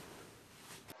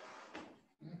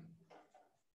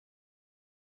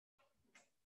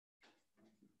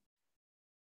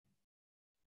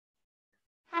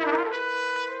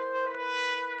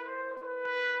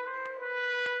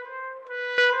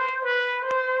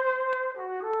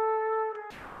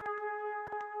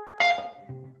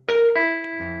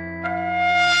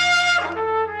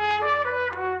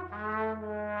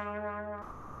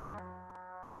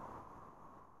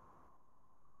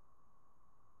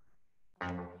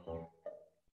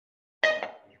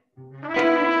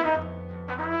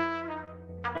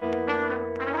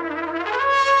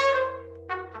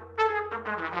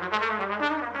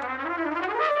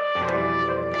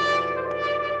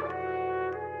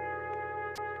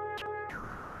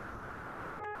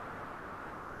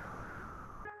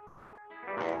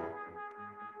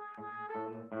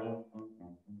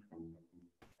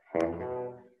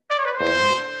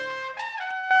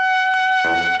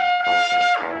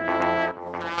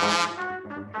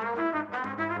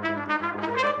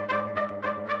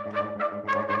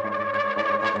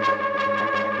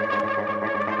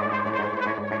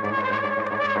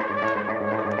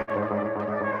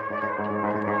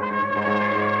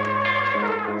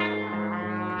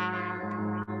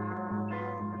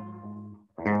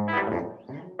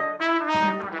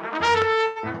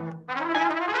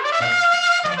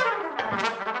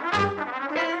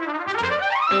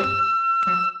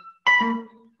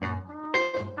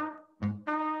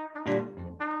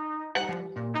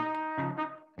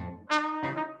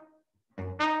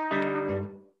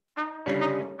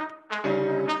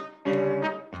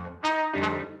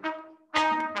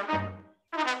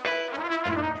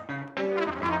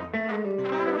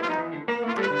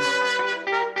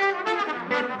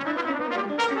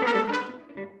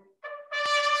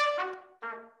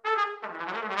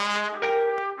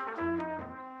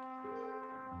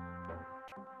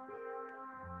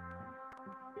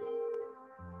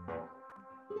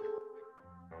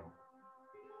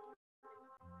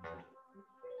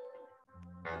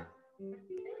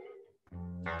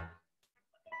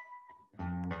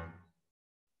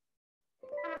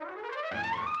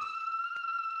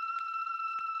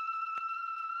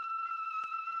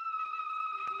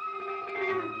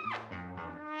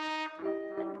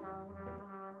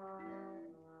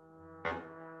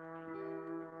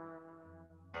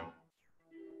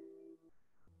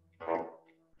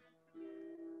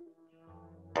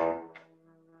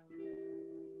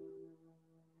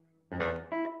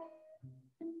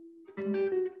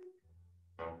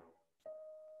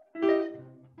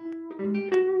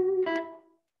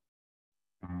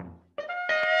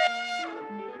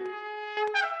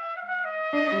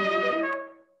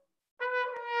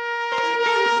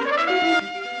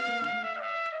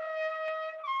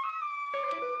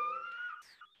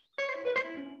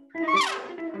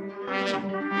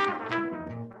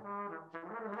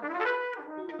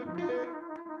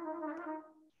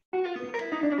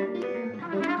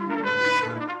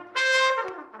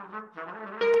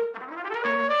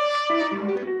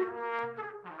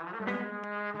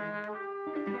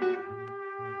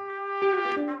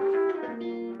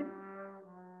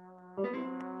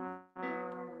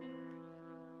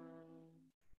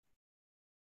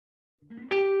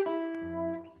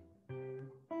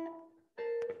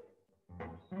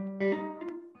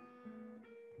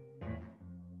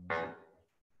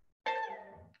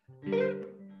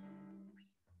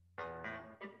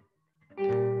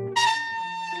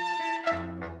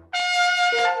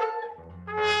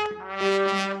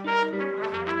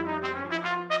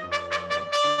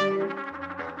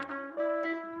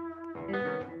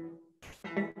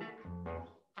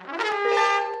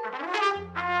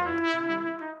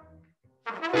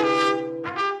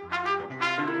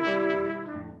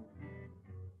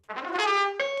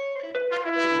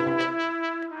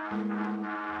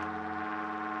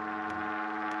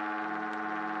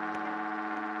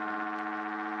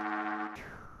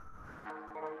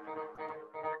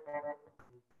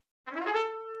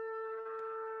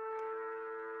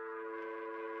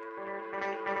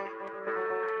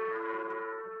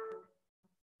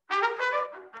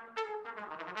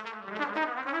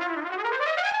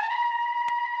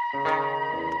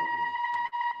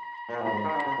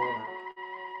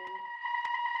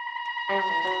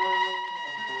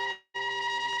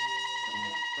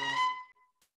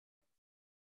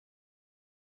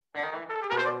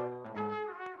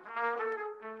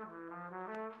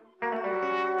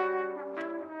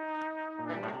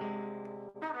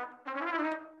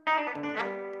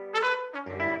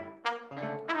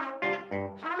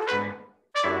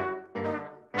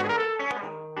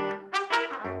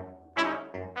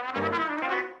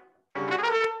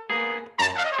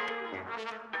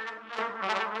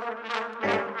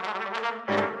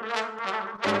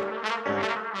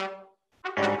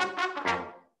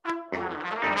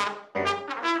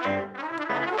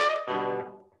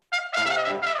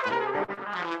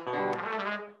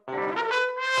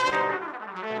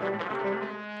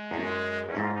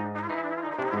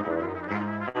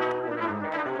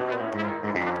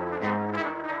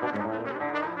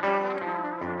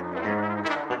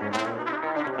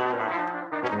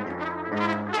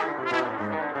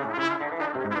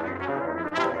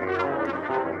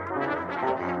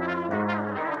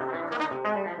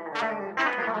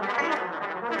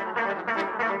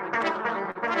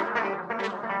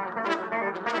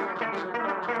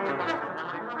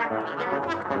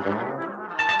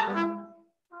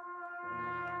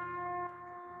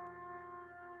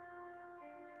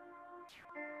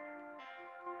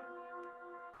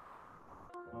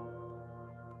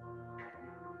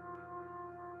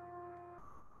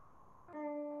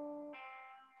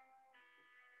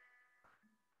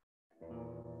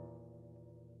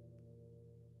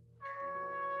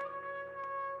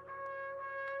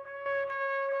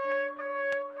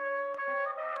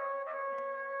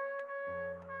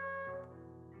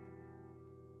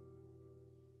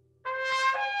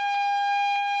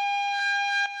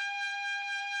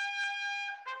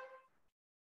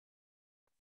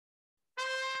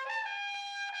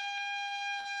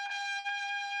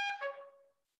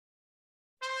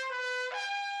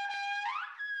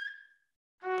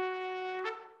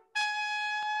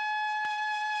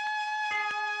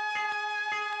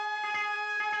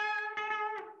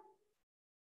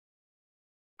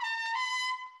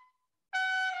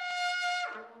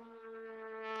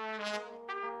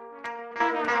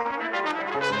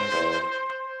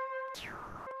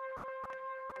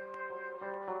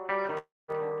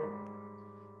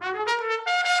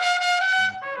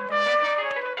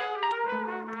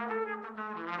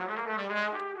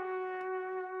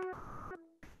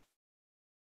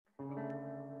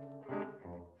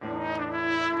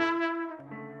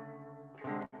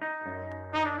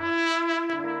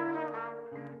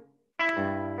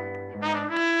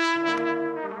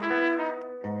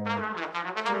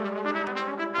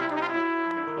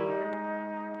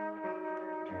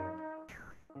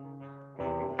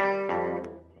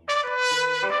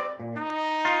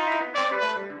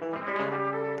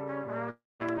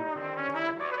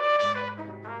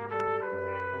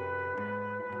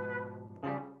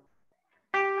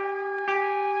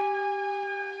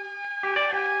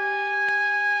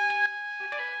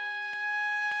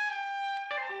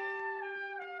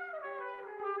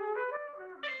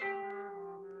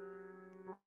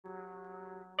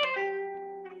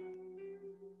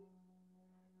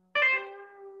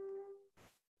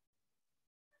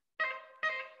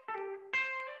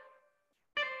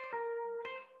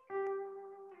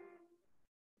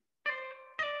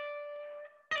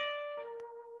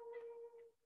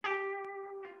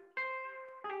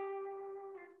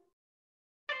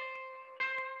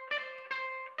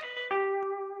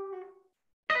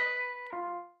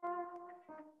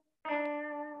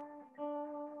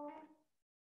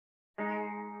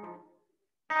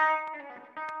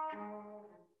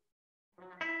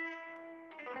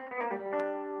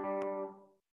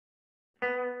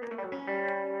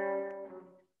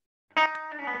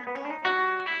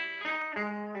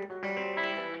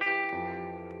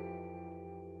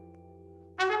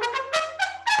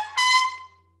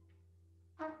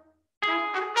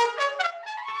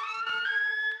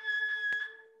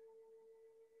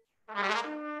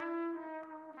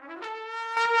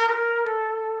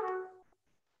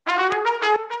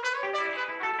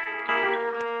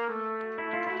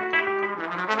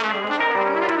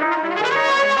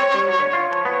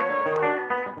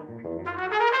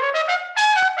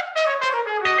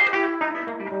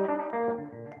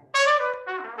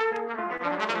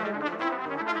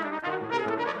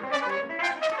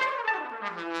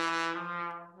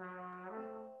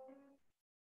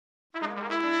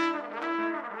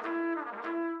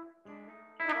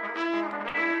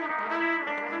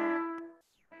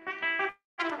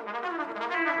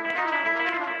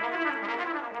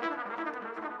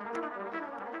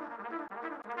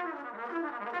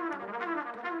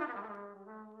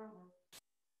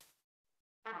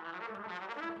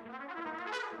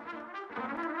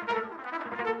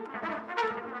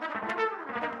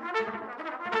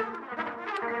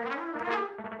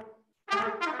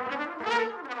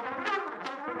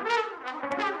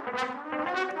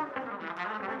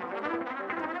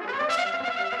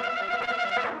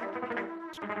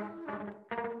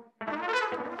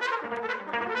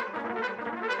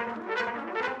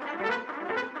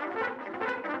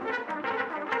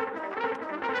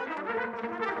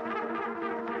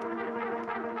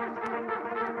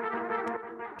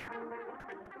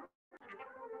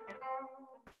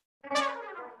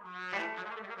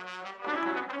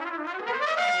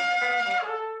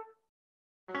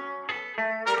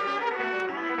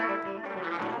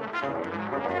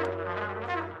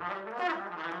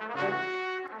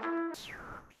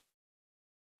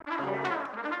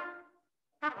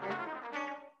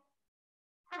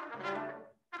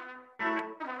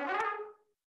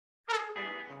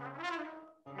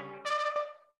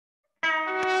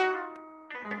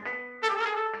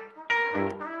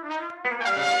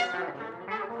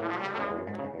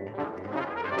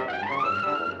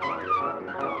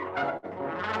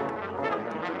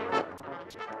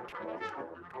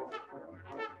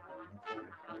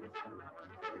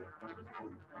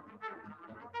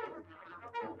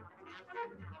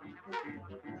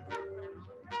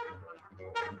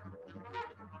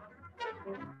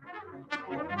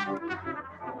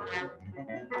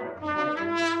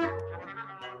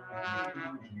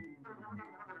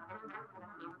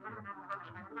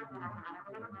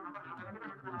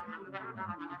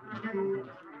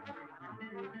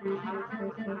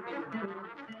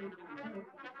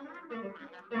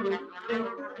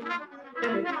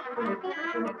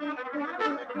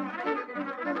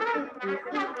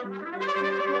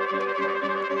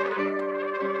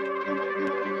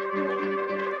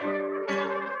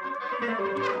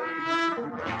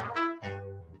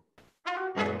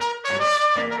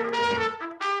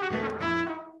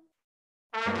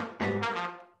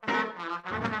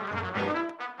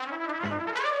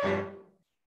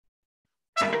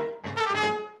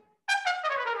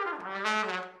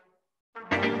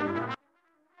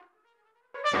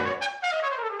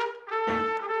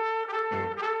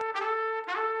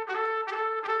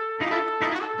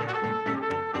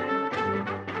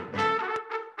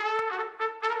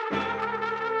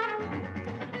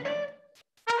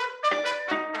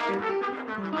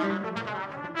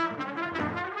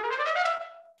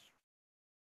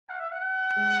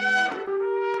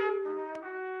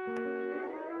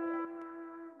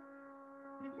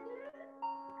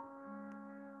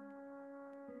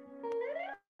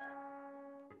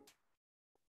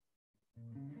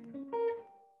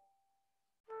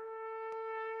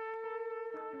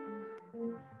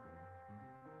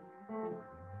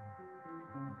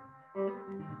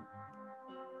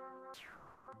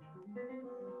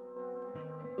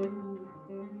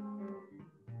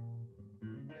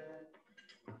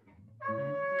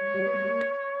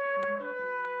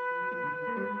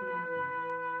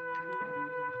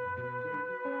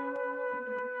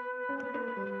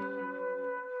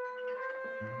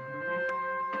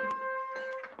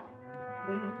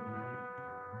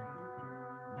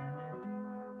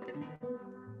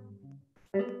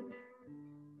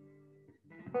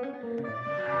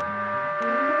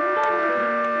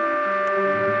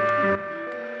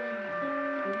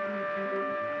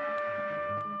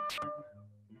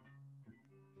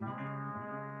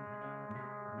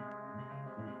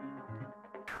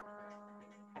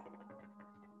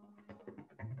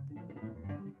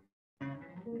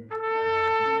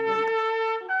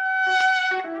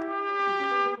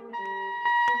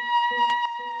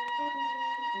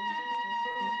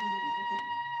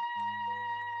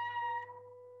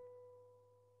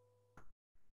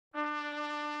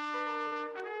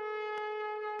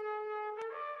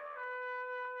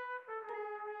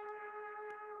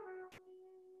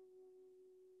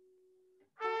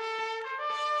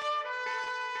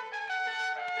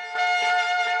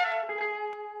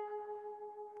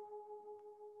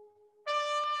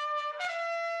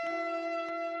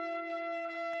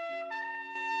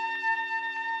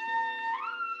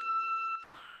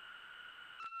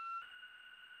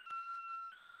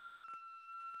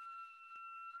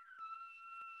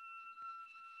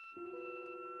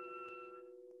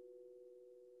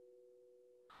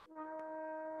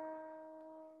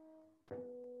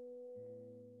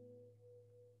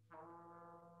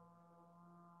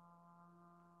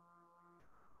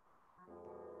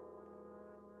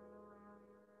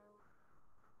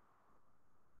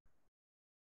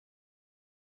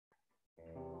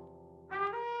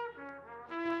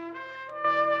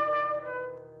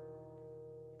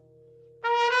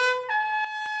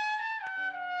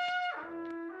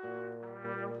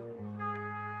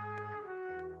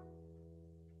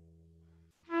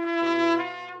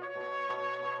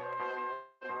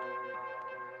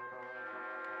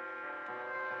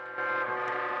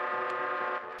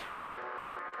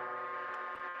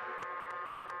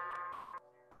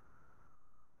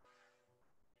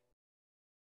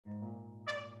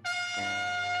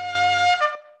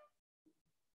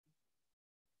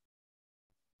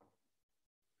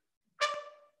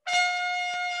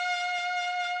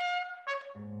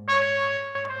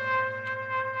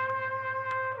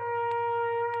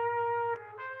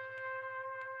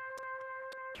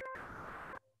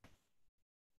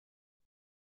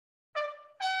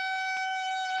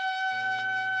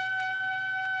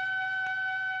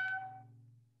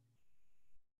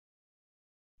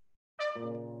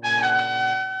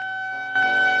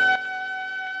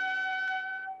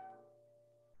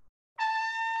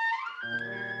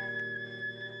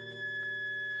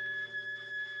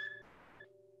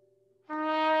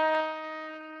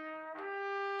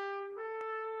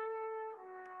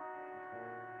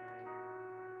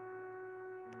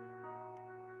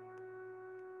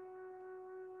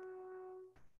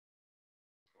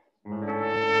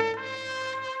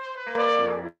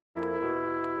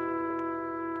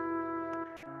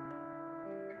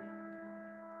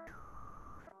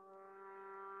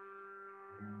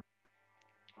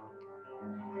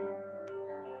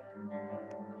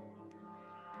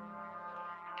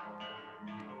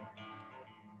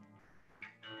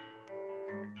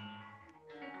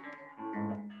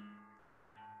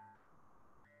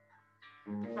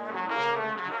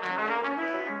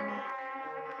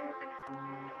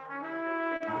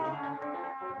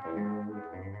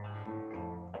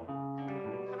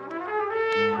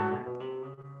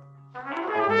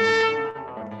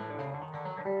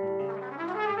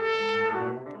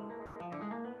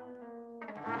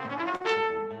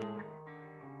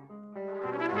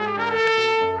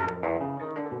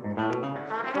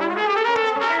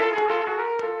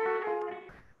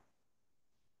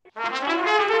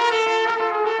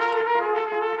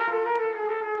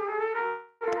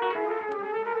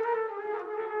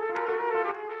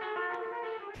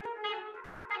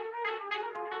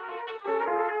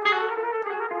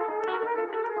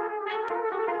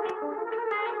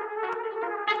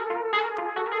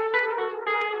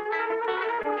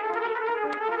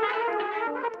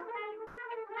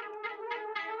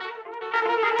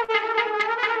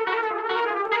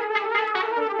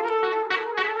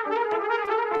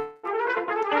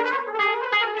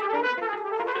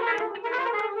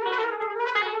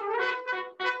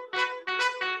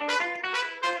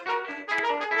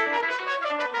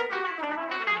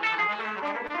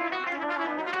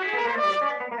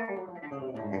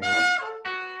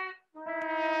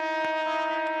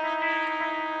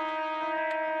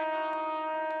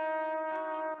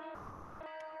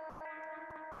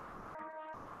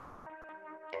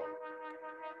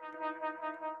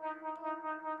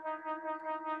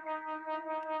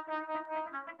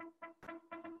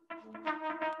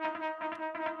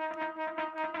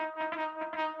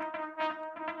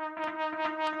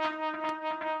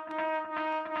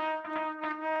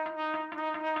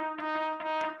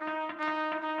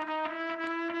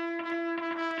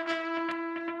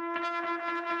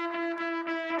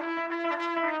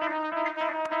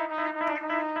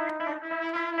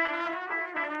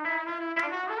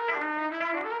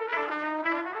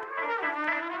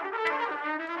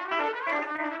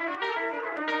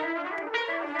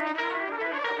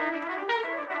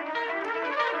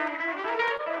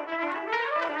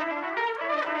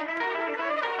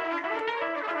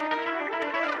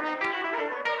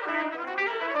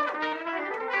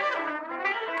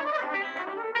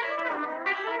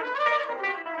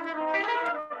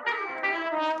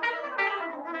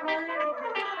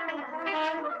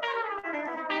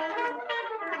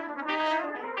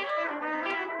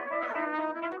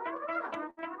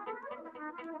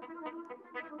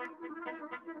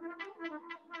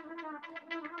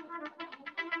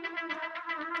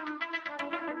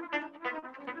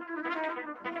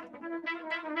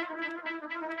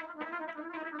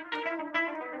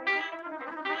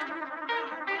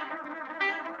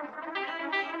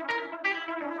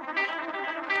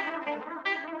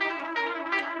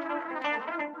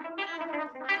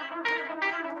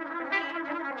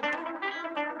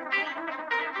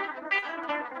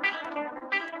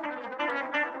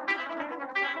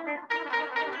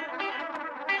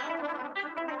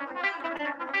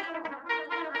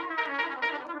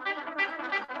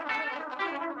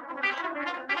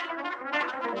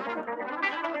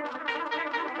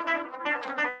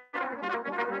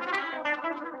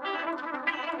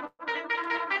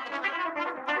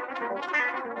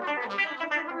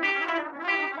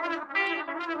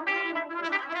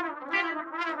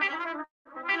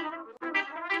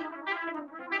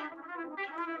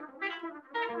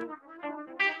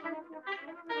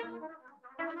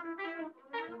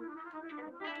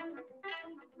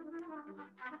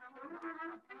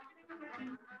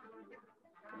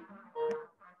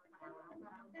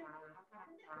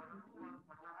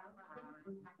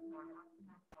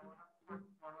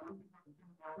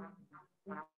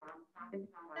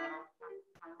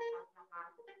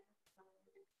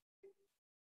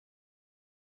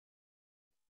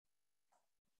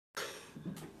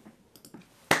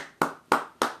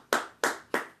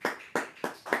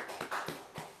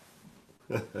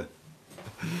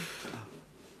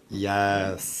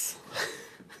 Yes.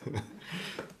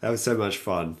 That was so much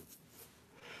fun.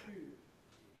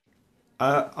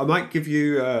 I might give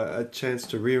you a chance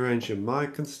to rearrange your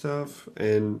mic and stuff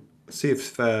and see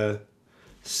if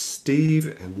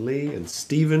Steve and Leigh and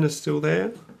Stephen are still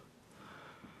there.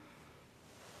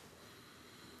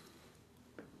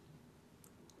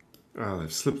 Oh,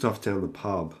 they've slipped off down the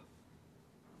pub.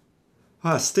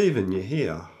 Ah, Stephen, you're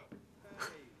here. Hey,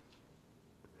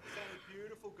 sounded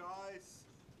beautiful, guys.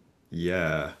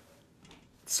 Yeah.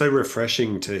 It's so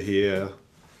refreshing to hear,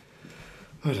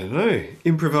 I don't know,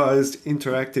 improvised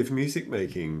interactive music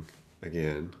making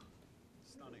again.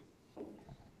 Stunning.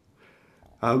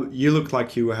 You look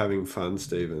like you were having fun,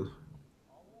 Stephen.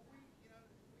 Oh, well, we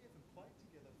haven't played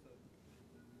together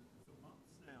for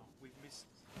months now. We've missed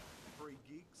 3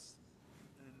 gigs,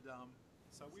 and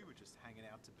so we were just hanging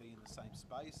out to be in the same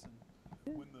space. And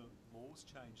when the laws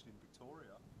changed in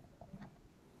Victoria,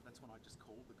 that's when I just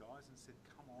called the guys and said,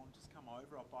 "Come on, just come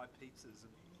over. I'll buy pizzas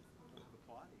and we'll have a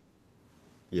play."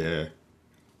 Yeah,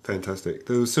 fantastic.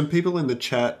 There was some people in the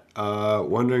chat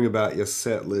wondering about your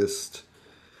set list.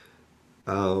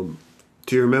 Do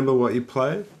you remember what you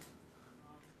played?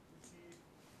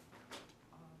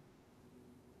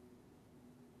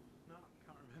 No, I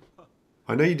can't remember.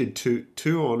 I know you did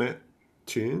two on-net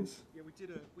tunes. Yeah, we did.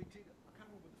 I can't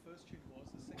remember what the first tune was.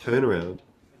 The second Turnaround.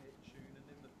 an Ed tune, and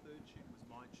then the third tune was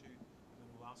my tune, and then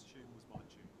the last tune was my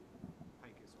tune.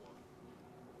 Hey, guess what?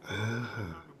 I can't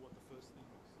remember what the first thing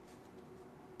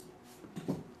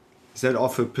was. Is that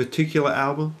off a particular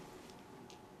album?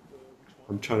 Which one?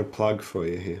 I'm trying to plug for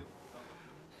you here. Last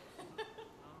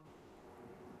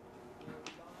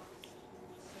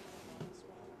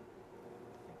one, I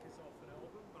think is off an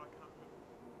album, but I can't remember.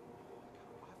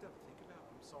 I have to have a think about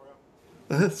it. I'm sorry.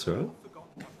 That's right. I've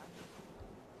forgotten what happened.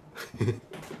 It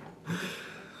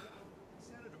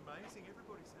sounded amazing.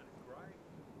 Everybody sounded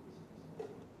great.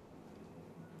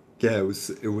 Yeah,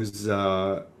 it was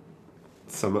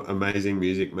some amazing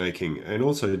music making and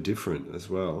also different as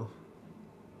well.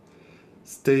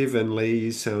 Steve and Leigh,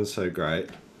 you sound so great.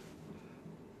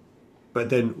 But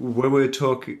then when we were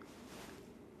talking,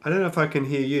 I don't know if I can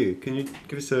hear you. Can you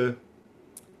give us a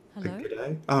Hello? good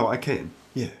day? Oh, I can.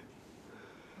 Yeah.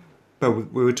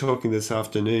 But we were talking this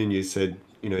afternoon. You said,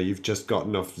 you've just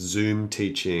gotten off Zoom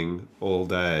teaching all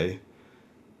day.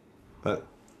 But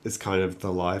it's kind of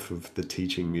the life of the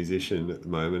teaching musician at the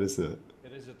moment, isn't it?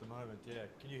 It is at the moment, yeah.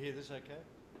 Can you hear this okay?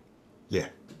 Yeah.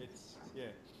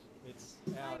 It's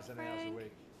hours and hours a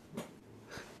week.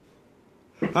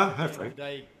 Ah, hi, End of Frank. the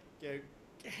day, go,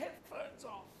 headphones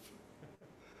off.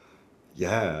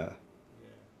 Yeah.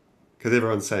 Because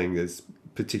everyone's saying it's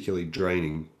particularly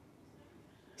draining.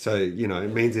 So,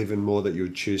 it means even more that you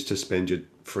would choose to spend your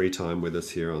free time with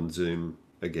us here on Zoom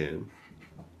again.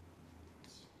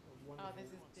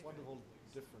 Wonderful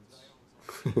difference.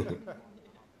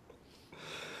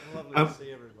 Lovely to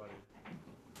see everybody.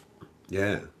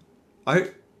 Yeah.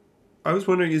 I was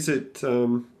wondering, is it,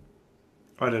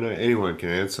 I don't know, anyone can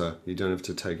answer. You don't have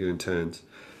to take it in turns.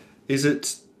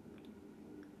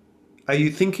 Are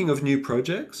you thinking of new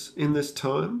projects in this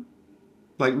time?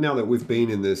 Like now that we've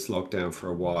been in this lockdown for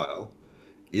a while,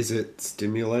 is it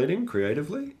stimulating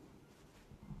creatively?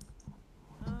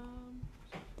 Well,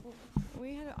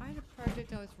 I had a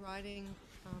project I was writing,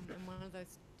 and one of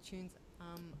those tunes,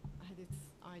 I had this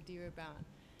idea about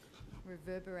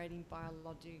reverberating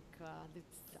biologic, this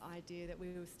idea that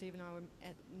Steve and I were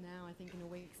at now, I think in a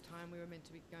week's time, we were meant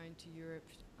to be going to Europe,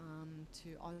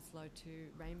 to Oslo, to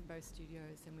Rainbow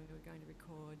Studios, and we were going to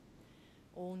record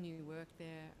all new work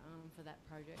there for that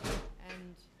project.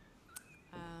 And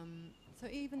so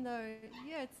even though,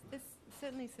 there's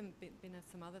certainly been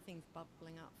some other things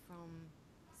bubbling up from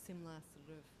similar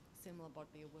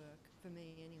body of work, for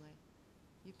me anyway.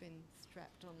 You've been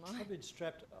strapped online. I've been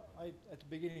strapped. At the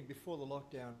beginning, before the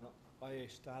lockdown, I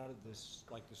started this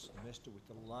semester with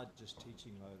the largest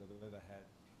teaching load I've ever had,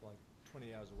 like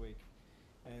 20 hours a week.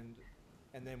 And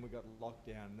then we got locked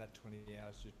down, and that 20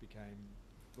 hours just became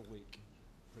the week,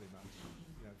 pretty much.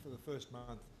 For the first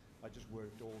month, I just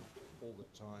worked all the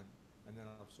time, and then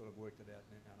I've sort of worked it out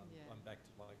now, and I'm back to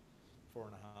like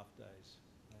 4.5 days,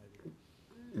 maybe.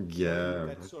 Yeah.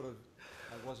 That sort of,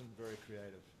 I wasn't very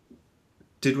creative.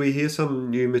 Did we hear some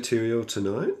new material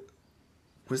tonight?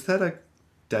 Was that a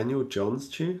Daniel Johns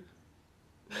tune?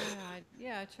 I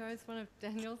chose one of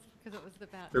Daniel's because it was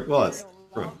about It was. serial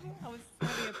love. I was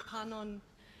having a pun on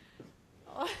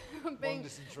being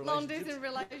long-distance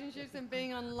relationships and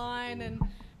being online, and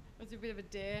it was a bit of a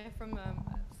dare from a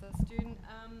student.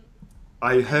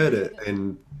 I heard it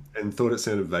and thought it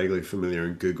sounded vaguely familiar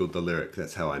and Googled the lyric.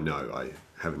 That's how I know. I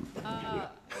haven't.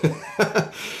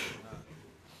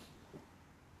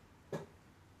 It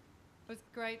was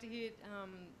great to hear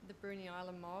the Bruny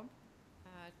Island mob.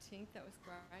 Tink, that was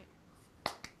great.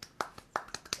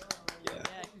 Yeah.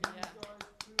 Yeah.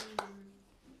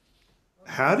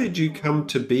 How did you come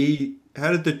to be?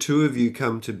 How did the two of you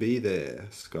come to be there,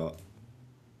 Scott?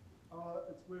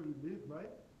 It's where we live, mate.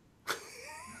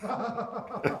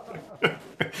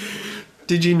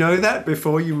 Did you know that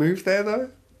before you moved there,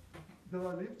 though? That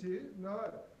I lived here? No.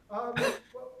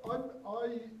 Well,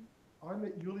 I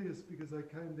met Julius because I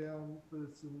came down for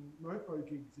some mofo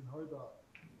gigs in Hobart.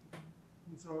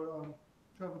 And so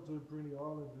travelled to Bruny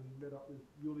Island and met up with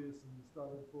Julius and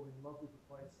started falling in love with the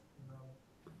place. And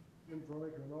then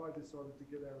Veronica and I decided to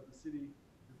get out of the city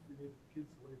because we needed the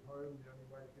kids to leave home. The only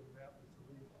way to get them out was to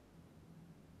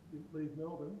leave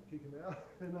Melbourne, kick them out.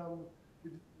 And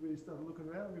we started looking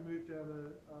around. We moved down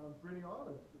to Bruny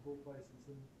Island, of all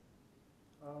places. And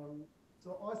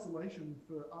so isolation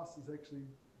for us has actually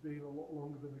been a lot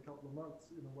longer than a couple of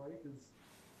months in a way, because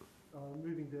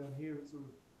moving down here, it sort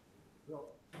of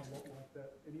felt a lot like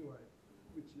that anyway,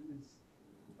 which is,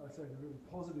 I say, in a really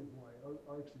positive way. I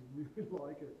actually really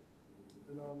like it.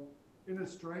 And in a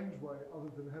strange way,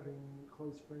 other than having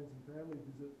close friends and family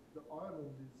visit, the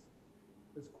island is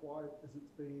as quiet as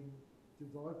it's been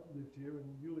since I've lived here, and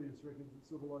Julius reckons it's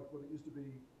sort of like what it used to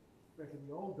be back in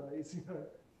the old days, you know,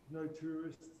 no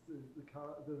tourists, the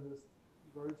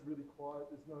road's really quiet,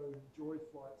 there's no joy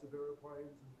flights of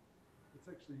aeroplanes, and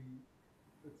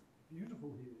it's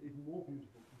beautiful here, even more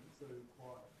beautiful because it's so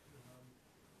quiet.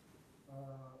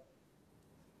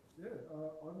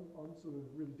 I'm sort of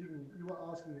really digging it. You were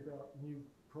asking about new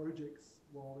projects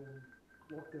while in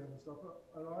lockdown and stuff,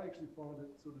 and I actually find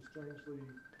it sort of strangely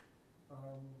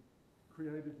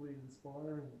creatively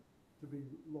inspiring to be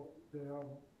locked down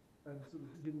and sort of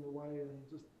hidden away and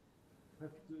just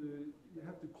you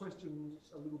have to question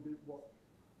a little bit what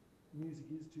music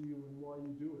is to you and why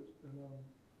you do it. And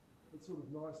it's sort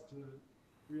of nice to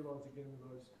realise again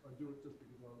that I do it just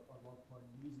because I love playing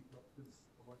music, not because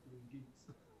I like doing gigs.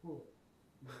 Well,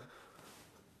 you know.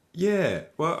 Yeah.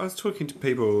 Well, I was talking to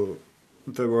people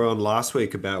that were on last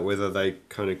week about whether they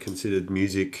kind of considered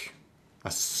music a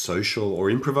social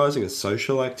or improvising a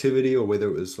social activity, or whether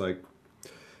it was like,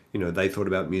 you know, they thought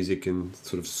about music in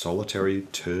sort of solitary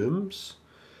terms.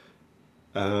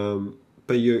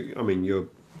 But you're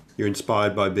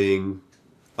inspired by being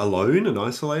alone and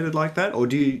isolated like that, or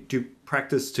do you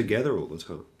practice together all the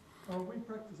time? We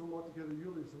practice a lot together.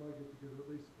 Julius and I get together at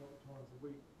least a couple of times a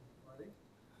week on Friday.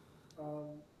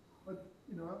 But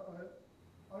you know,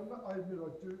 I admit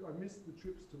I miss the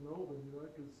trips to Melbourne. You know,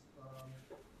 because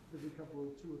every 2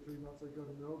 or 3 months I go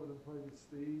to Melbourne and play with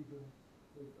Steve and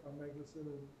with Magnusson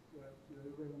and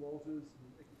Wren and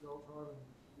Eki Beltran and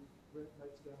Brent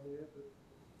mates down there that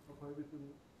I play with them.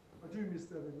 I do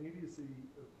miss that immediacy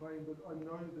of playing, but I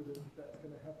know that that's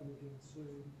going to happen again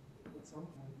soon at some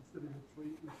point. Instead of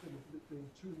it being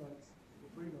 2 months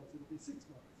or 3 months, it'll be 6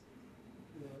 months.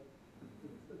 You know,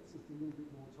 it's just a little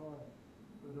bit more time.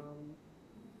 But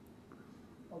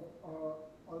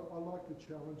I like the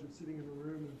challenge of sitting in a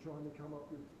room and trying to come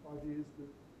up with ideas that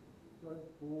don't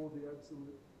bore the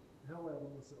absolute hell out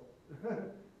of myself.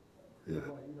 In a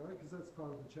way, you know, because that's part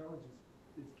of the challenge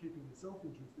is keeping yourself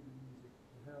interested in music.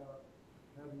 And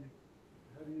how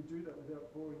do you do that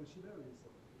without boring the shit out of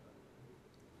yourself? You know?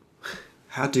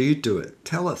 How do you do it?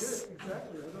 Tell us. Yeah,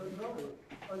 exactly. I don't know.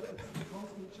 It's a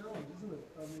constant challenge, isn't it?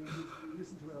 I mean, we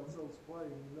listen to ourselves play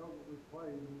and we know what we've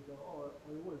played and we go, oh,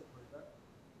 I always play that.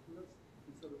 So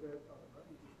is that a bad? I don't know.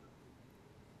 You just have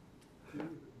to deal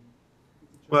with it.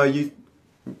 It's a Well, challenge.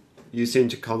 you seem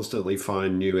to constantly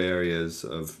find new areas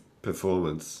of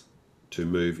performance to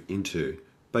move into,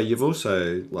 but you've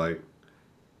also, like,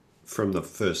 from the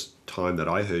first time that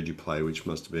I heard you play, which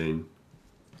must have been,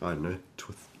 I don't know,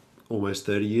 almost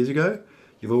 30 years ago,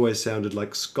 you've always sounded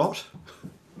like Scott.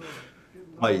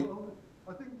 I think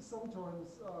sometimes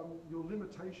your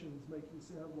limitations make you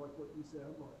sound like what you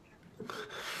sound like.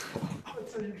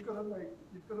 So you've got to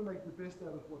make the best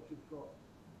out of what you've got.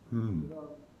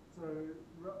 So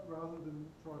rather than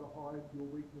try to hide your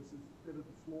weaknesses, it's better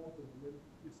to flaunt them, and then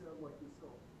you sound like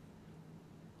yourself.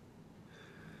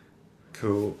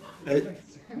 Cool. That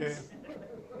makes sense.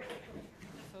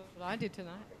 That's what I did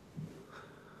tonight.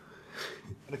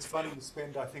 And it's funny, you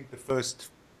spend, I think, the first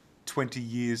 20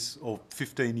 years or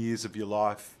 15 years of your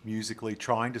life musically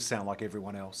trying to sound like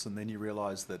everyone else, and then you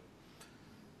realise that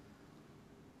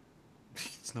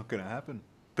it's not going to happen.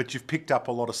 But you've picked up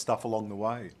a lot of stuff along the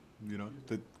way, you know,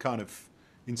 that kind of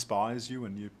inspires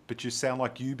you, but you sound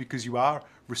like you because you are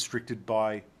restricted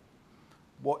by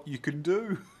what you can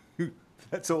do.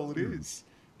 That's all it is,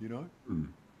 you know.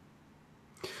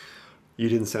 You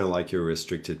didn't sound like you were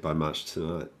restricted by much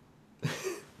tonight,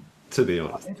 to be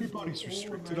honest. Everybody's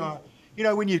restricted. You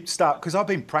know, when you start, because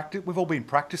we've all been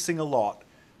practicing a lot.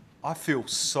 I feel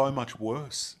so much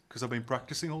worse because I've been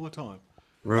practicing all the time.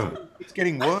 Right. It's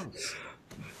getting worse.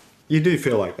 You do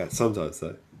feel like that sometimes,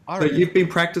 though. I But reckon you've been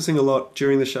practicing a lot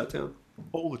during the shutdown?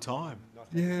 all the time.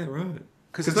 Yeah, right.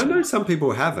 'Cause Because I know some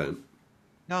people haven't.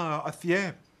 No,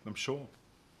 yeah, I'm sure.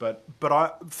 But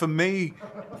for me,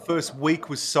 the first week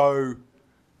was so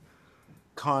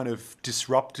kind of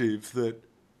disruptive that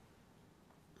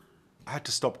I had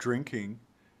to stop drinking,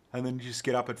 and then just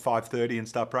get up at 5:30 and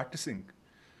start practicing.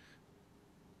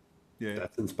 Yeah,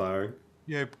 That's inspiring.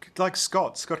 yeah, like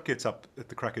Scott. Scott gets up at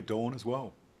the crack of dawn as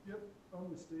well. Yep, I'm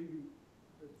with Stevie.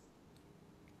 It's,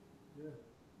 yeah,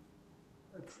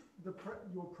 it's your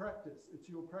practice. It's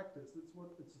your practice.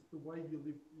 It's the way you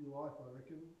live your life. I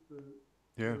reckon.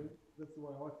 Yeah. That's the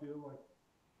way I feel. Like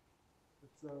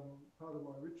it's part of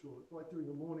my ritual. It's like doing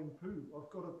a morning poo. I've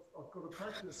got to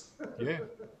practice. Yeah.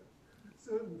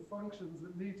 Certain functions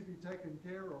that need to be taken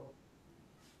care of.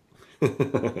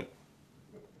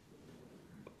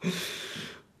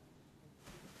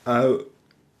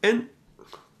 And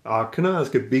can I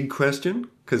ask a big question?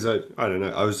 Because I don't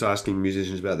know. I was asking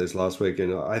musicians about this last week,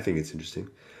 and I think it's interesting.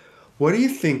 What do you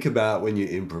think about when you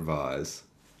improvise?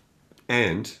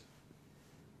 And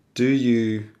do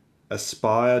you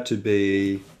aspire to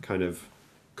be kind of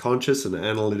conscious and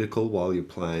analytical while you're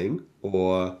playing,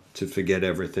 or to forget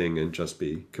everything and just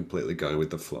be completely going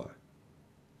with the flow?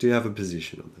 Do you have a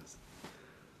position on this?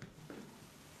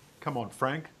 Come on,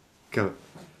 Frank. Go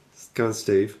on,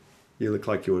 Steve. You look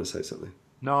like you want to say something.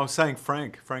 No, I was saying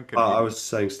Frank. Frank. Oh, I was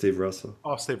saying Steve Russell.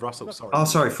 Oh, Steve Russell. Sorry. Oh,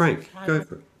 sorry, Frank. Go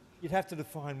for it. You'd have to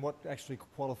define what actually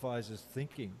qualifies as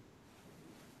thinking,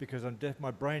 because my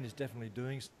brain is definitely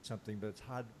doing something, but it's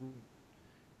hard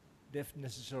to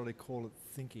necessarily call it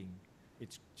thinking.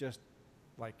 It's just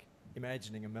like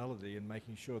imagining a melody and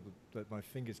making sure that my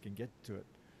fingers can get to it.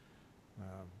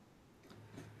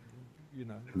 You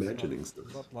know, Imagining it's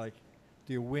stuff. not like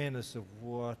the awareness of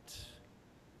what.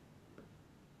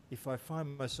 If I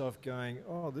find myself going,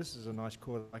 oh, this is a nice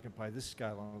chord, I can play this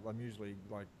scale on it, I'm usually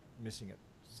like missing it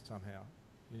somehow,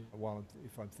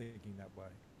 if I'm thinking that way.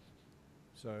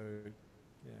 So,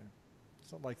 yeah,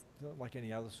 it's not like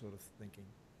any other sort of thinking.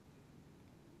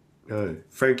 No.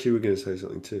 Frank, you were going to say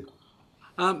something too.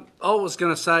 I was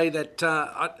going to say that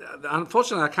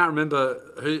unfortunately I can't remember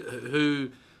who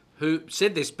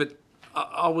said this, but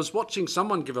I was watching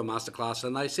someone give a masterclass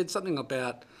and they said something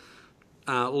about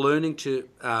learning to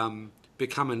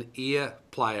become an ear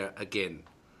player again.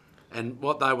 And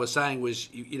what they were saying was,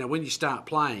 when you start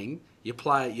playing, you're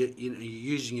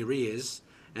using your ears,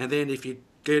 and then if you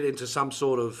get into some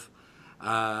sort of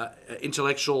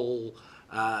intellectual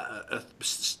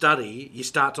study, you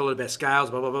start to learn about scales,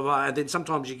 blah, blah, blah, blah, and then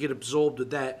sometimes you get absorbed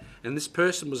with that. And this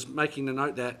person was making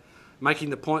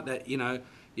the point that,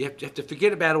 you have to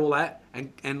forget about all that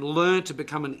and learn to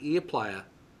become an ear player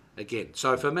again.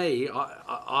 So for me,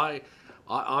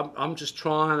 I'm just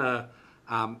trying to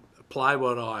play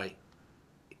what I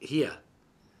hear,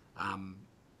 and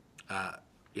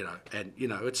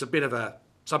it's a bit of a,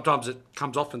 sometimes it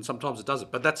comes off and sometimes it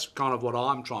doesn't, but that's kind of what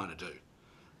I'm trying to do,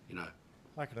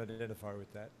 I can identify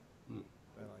with that.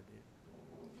 That idea.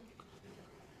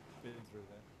 Been through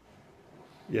that.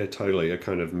 Yeah, totally. You're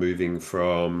kind of moving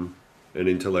from an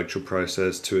intellectual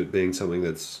process to it being something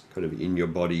that's kind of in your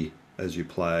body as you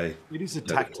play. It is a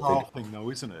tactile thing, though,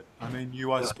 isn't it? I mean,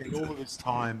 I spend all of this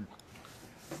time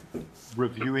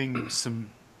reviewing some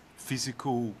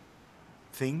physical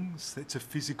things. It's a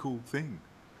physical thing.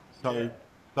 So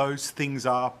those things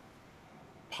are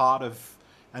part of,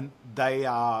 and they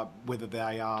are, whether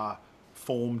they are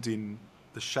formed in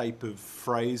the shape of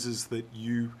phrases that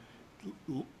you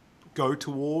go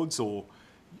towards, or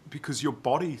because your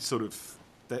body sort of,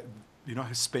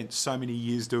 has spent so many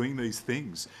years doing these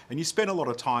things. And you spend a lot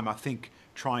of time, I think,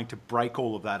 trying to break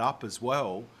all of that up as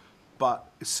well.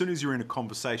 But as soon as you're in a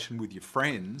conversation with your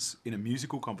friends, in a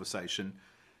musical conversation,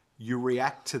 you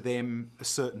react to them a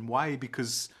certain way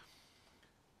because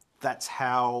that's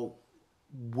how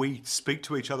we speak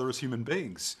to each other as human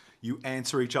beings. You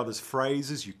answer each other's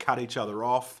phrases, you cut each other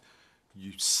off,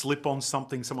 you slip on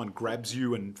something, someone grabs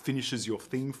you and finishes your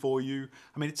thing for you.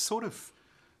 I mean, it's sort of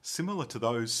similar to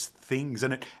those things,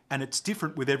 and it's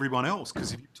different with everyone else,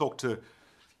 because if you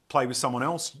play with someone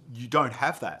else, you don't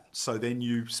have that. So then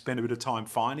you spend a bit of time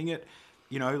finding it,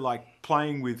 like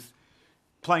playing with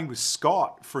playing with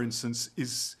Scott, for instance,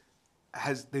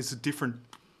 there's a different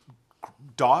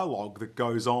dialogue that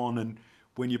goes on, and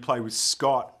when you play with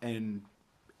Scott and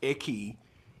Eki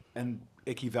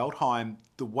Veldheim,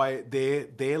 the way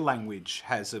their language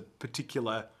has a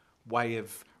particular way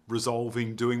of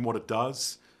resolving, doing what it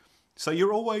does. So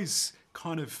you're always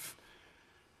kind of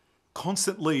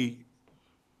constantly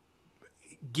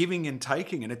giving and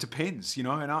taking, and it depends, you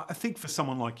know. And I think for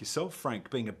someone like yourself, Frank,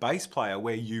 being a bass player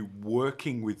where you're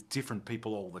working with different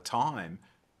people all the time,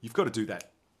 you've got to do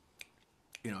that,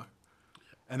 you know.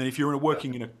 And then if you're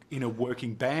working in a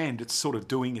working band, it's sort of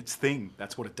doing its thing.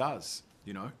 That's what it does,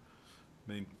 you know.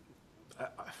 I mean,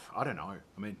 I don't know.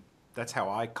 I mean, that's how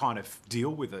I kind of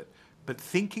deal with it. But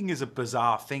thinking is a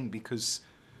bizarre thing because,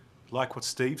 like what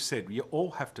Steve said, we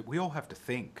all have to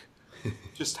think.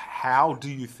 Just how do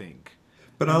you think?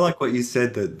 But I like what you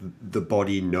said, that the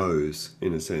body knows,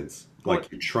 in a sense.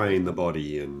 Like you train the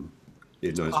body and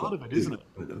it knows Part what of it, to do. isn't it?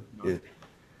 I know. No. Yeah.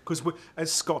 Because,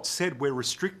 as Scott said, we're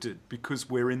restricted because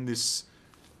we're in this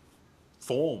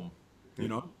form, you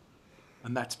know,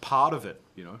 and that's part of it,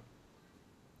 you know.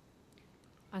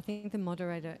 I think the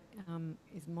moderator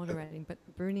is moderating, but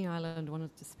Bruni Island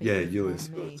wanted to speak Yeah, before Julius,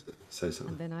 me, say something.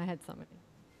 and then I had something.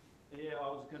 Yeah,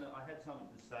 I had something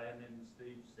to say, and then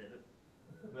Steve said it.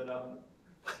 But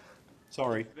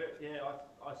Sorry.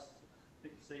 I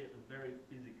see it as very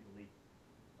physically.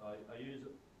 I use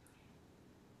it.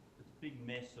 It's a big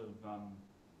mess of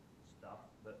stuff,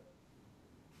 but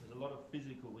there's a lot of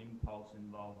physical impulse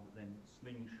involved that then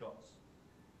slingshots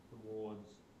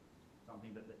towards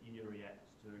something that the ear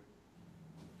reacts to,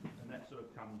 and that sort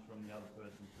of comes from the other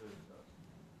person too. So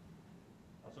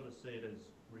I sort of see it as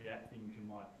reacting to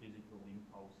my physical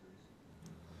impulses,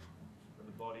 but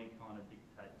the body kind of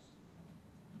dictates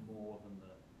more than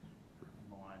the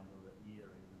mind or the ear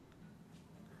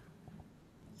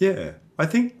even. Yeah, I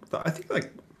think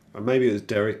like maybe it was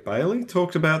Derek Bailey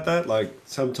talked about that. Like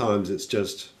sometimes it's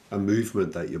just a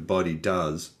movement that your body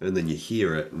does, and then you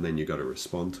hear it, and then you got to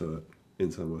respond to it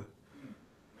in some way.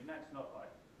 I mean, that's not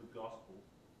like the gospel.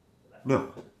 That's No. a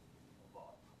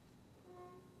lot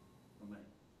for me.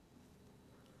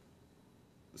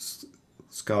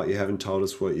 Scott, you haven't told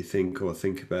us what you think or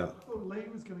think about. I thought Leigh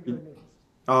was going to go next.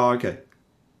 Oh, okay.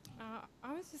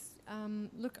 I was just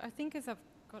look. I think as I've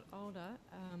got older,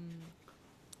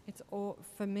 it's all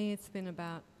for me. It's been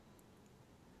about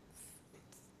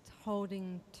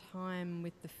holding time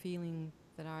with the feeling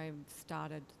that I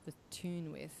started the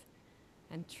tune with,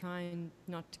 and trying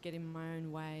not to get in my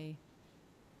own way.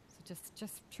 So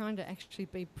just trying to actually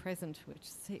be present,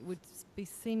 which would be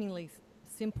seemingly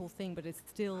simple thing, but it's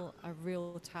still a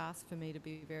real task for me to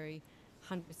be very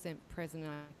 100% present,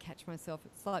 and I catch myself.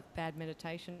 It's like bad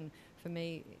meditation for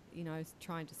me, you know,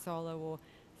 trying to solo, or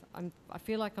I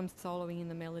feel like I'm soloing in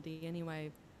the melody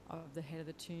anyway of the head of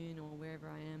the tune or wherever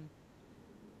I am.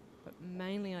 But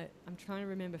mainly I'm trying to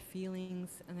remember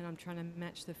feelings, and then I'm trying to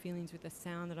match the feelings with the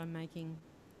sound that I'm making.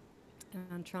 And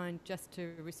I'm trying just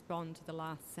to respond to the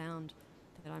last sound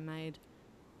that I made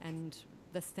and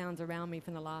the sounds around me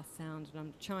from the last sound. And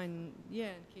I'm trying,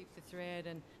 and keep the thread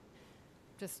and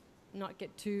just not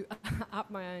get too up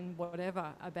my own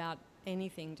whatever about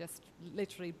anything, just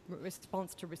literally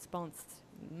response to response,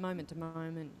 moment to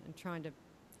moment, and trying to,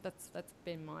 that's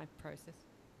been my process.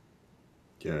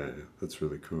 Yeah, that's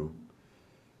really cool.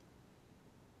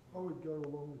 I would go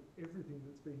along with everything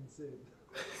that's being said.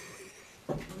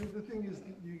 I mean, the thing is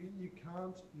that you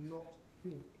can't not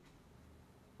think.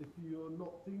 If you're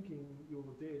not thinking, you're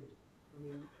dead. I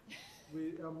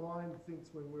mean, our mind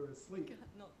thinks when we're asleep. Can't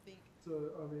not think.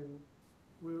 So, I mean,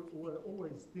 we're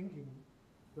always thinking,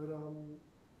 but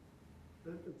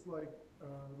it's like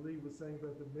Leigh was saying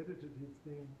about the meditative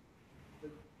thing.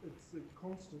 It's a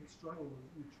constant struggle.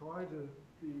 You try to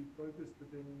be focused, but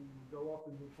then you go off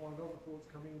and you find other thoughts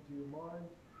coming into your mind,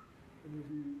 and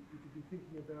you could be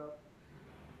thinking about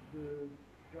the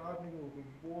gardening or the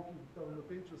walk you've done on the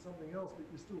bench or something else, but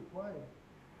you're still playing.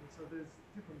 And so there's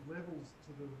different levels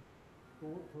to the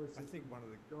thought process. I think one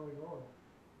of the going on.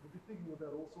 You'll be thinking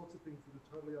about all sorts of things that are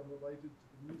totally unrelated to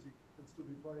the music and still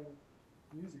be playing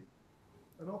music.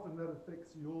 And often that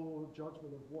affects your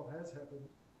judgment of what has happened,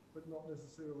 but not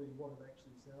necessarily what it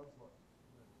actually sounds like.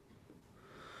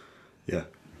 Yeah,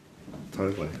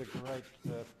 totally. The great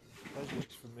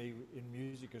projects for me in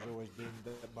music has always been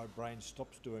that my brain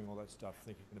stops doing all that stuff,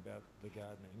 thinking about the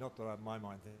gardening. Not that my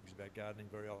mind thinks about gardening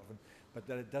very often, but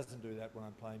that it doesn't do that when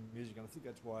I'm playing music. And I think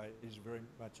that's why it is very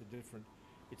much a different.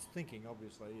 It's thinking,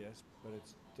 obviously, yes, but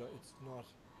it's not.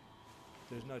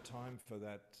 There's no time for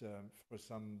that. For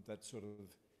that sort of.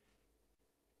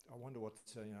 I wonder what,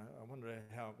 I wonder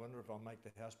if I'll make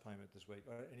the house payment this week,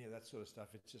 or any of that sort of stuff.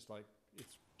 It's just like,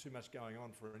 it's too much going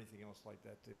on for anything else like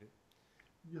that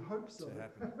You hope so. to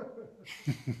happen.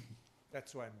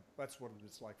 That's what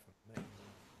it's like for me.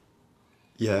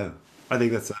 Yeah, I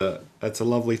think that's a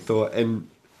lovely thought, and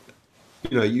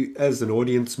you know, you as an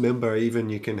audience member, even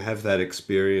you can have that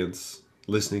experience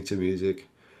listening to music,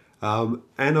 and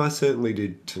I certainly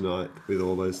did tonight with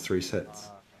all those 3 sets.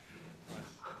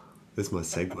 There's my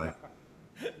segue.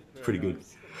 Pretty good.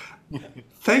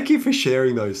 Thank you for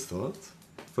sharing those thoughts,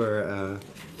 for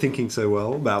thinking so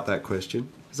well about that question,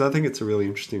 because I think it's a really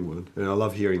interesting one, and I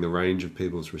love hearing the range of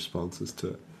people's responses to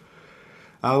it.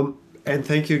 And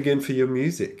thank you again for your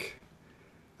music.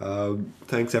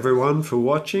 Thanks everyone for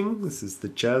watching. This is the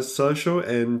Jazz Social,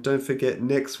 and don't forget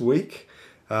next week,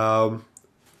 Tim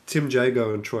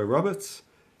Jago and Troy Roberts,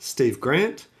 Steve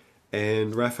Grant,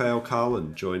 and Raphael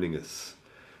Carlin joining us.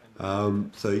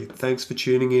 So thanks for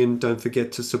tuning in. Don't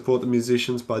forget to support the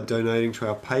musicians by donating to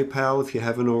our PayPal if you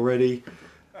haven't already.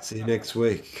 See you next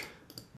week.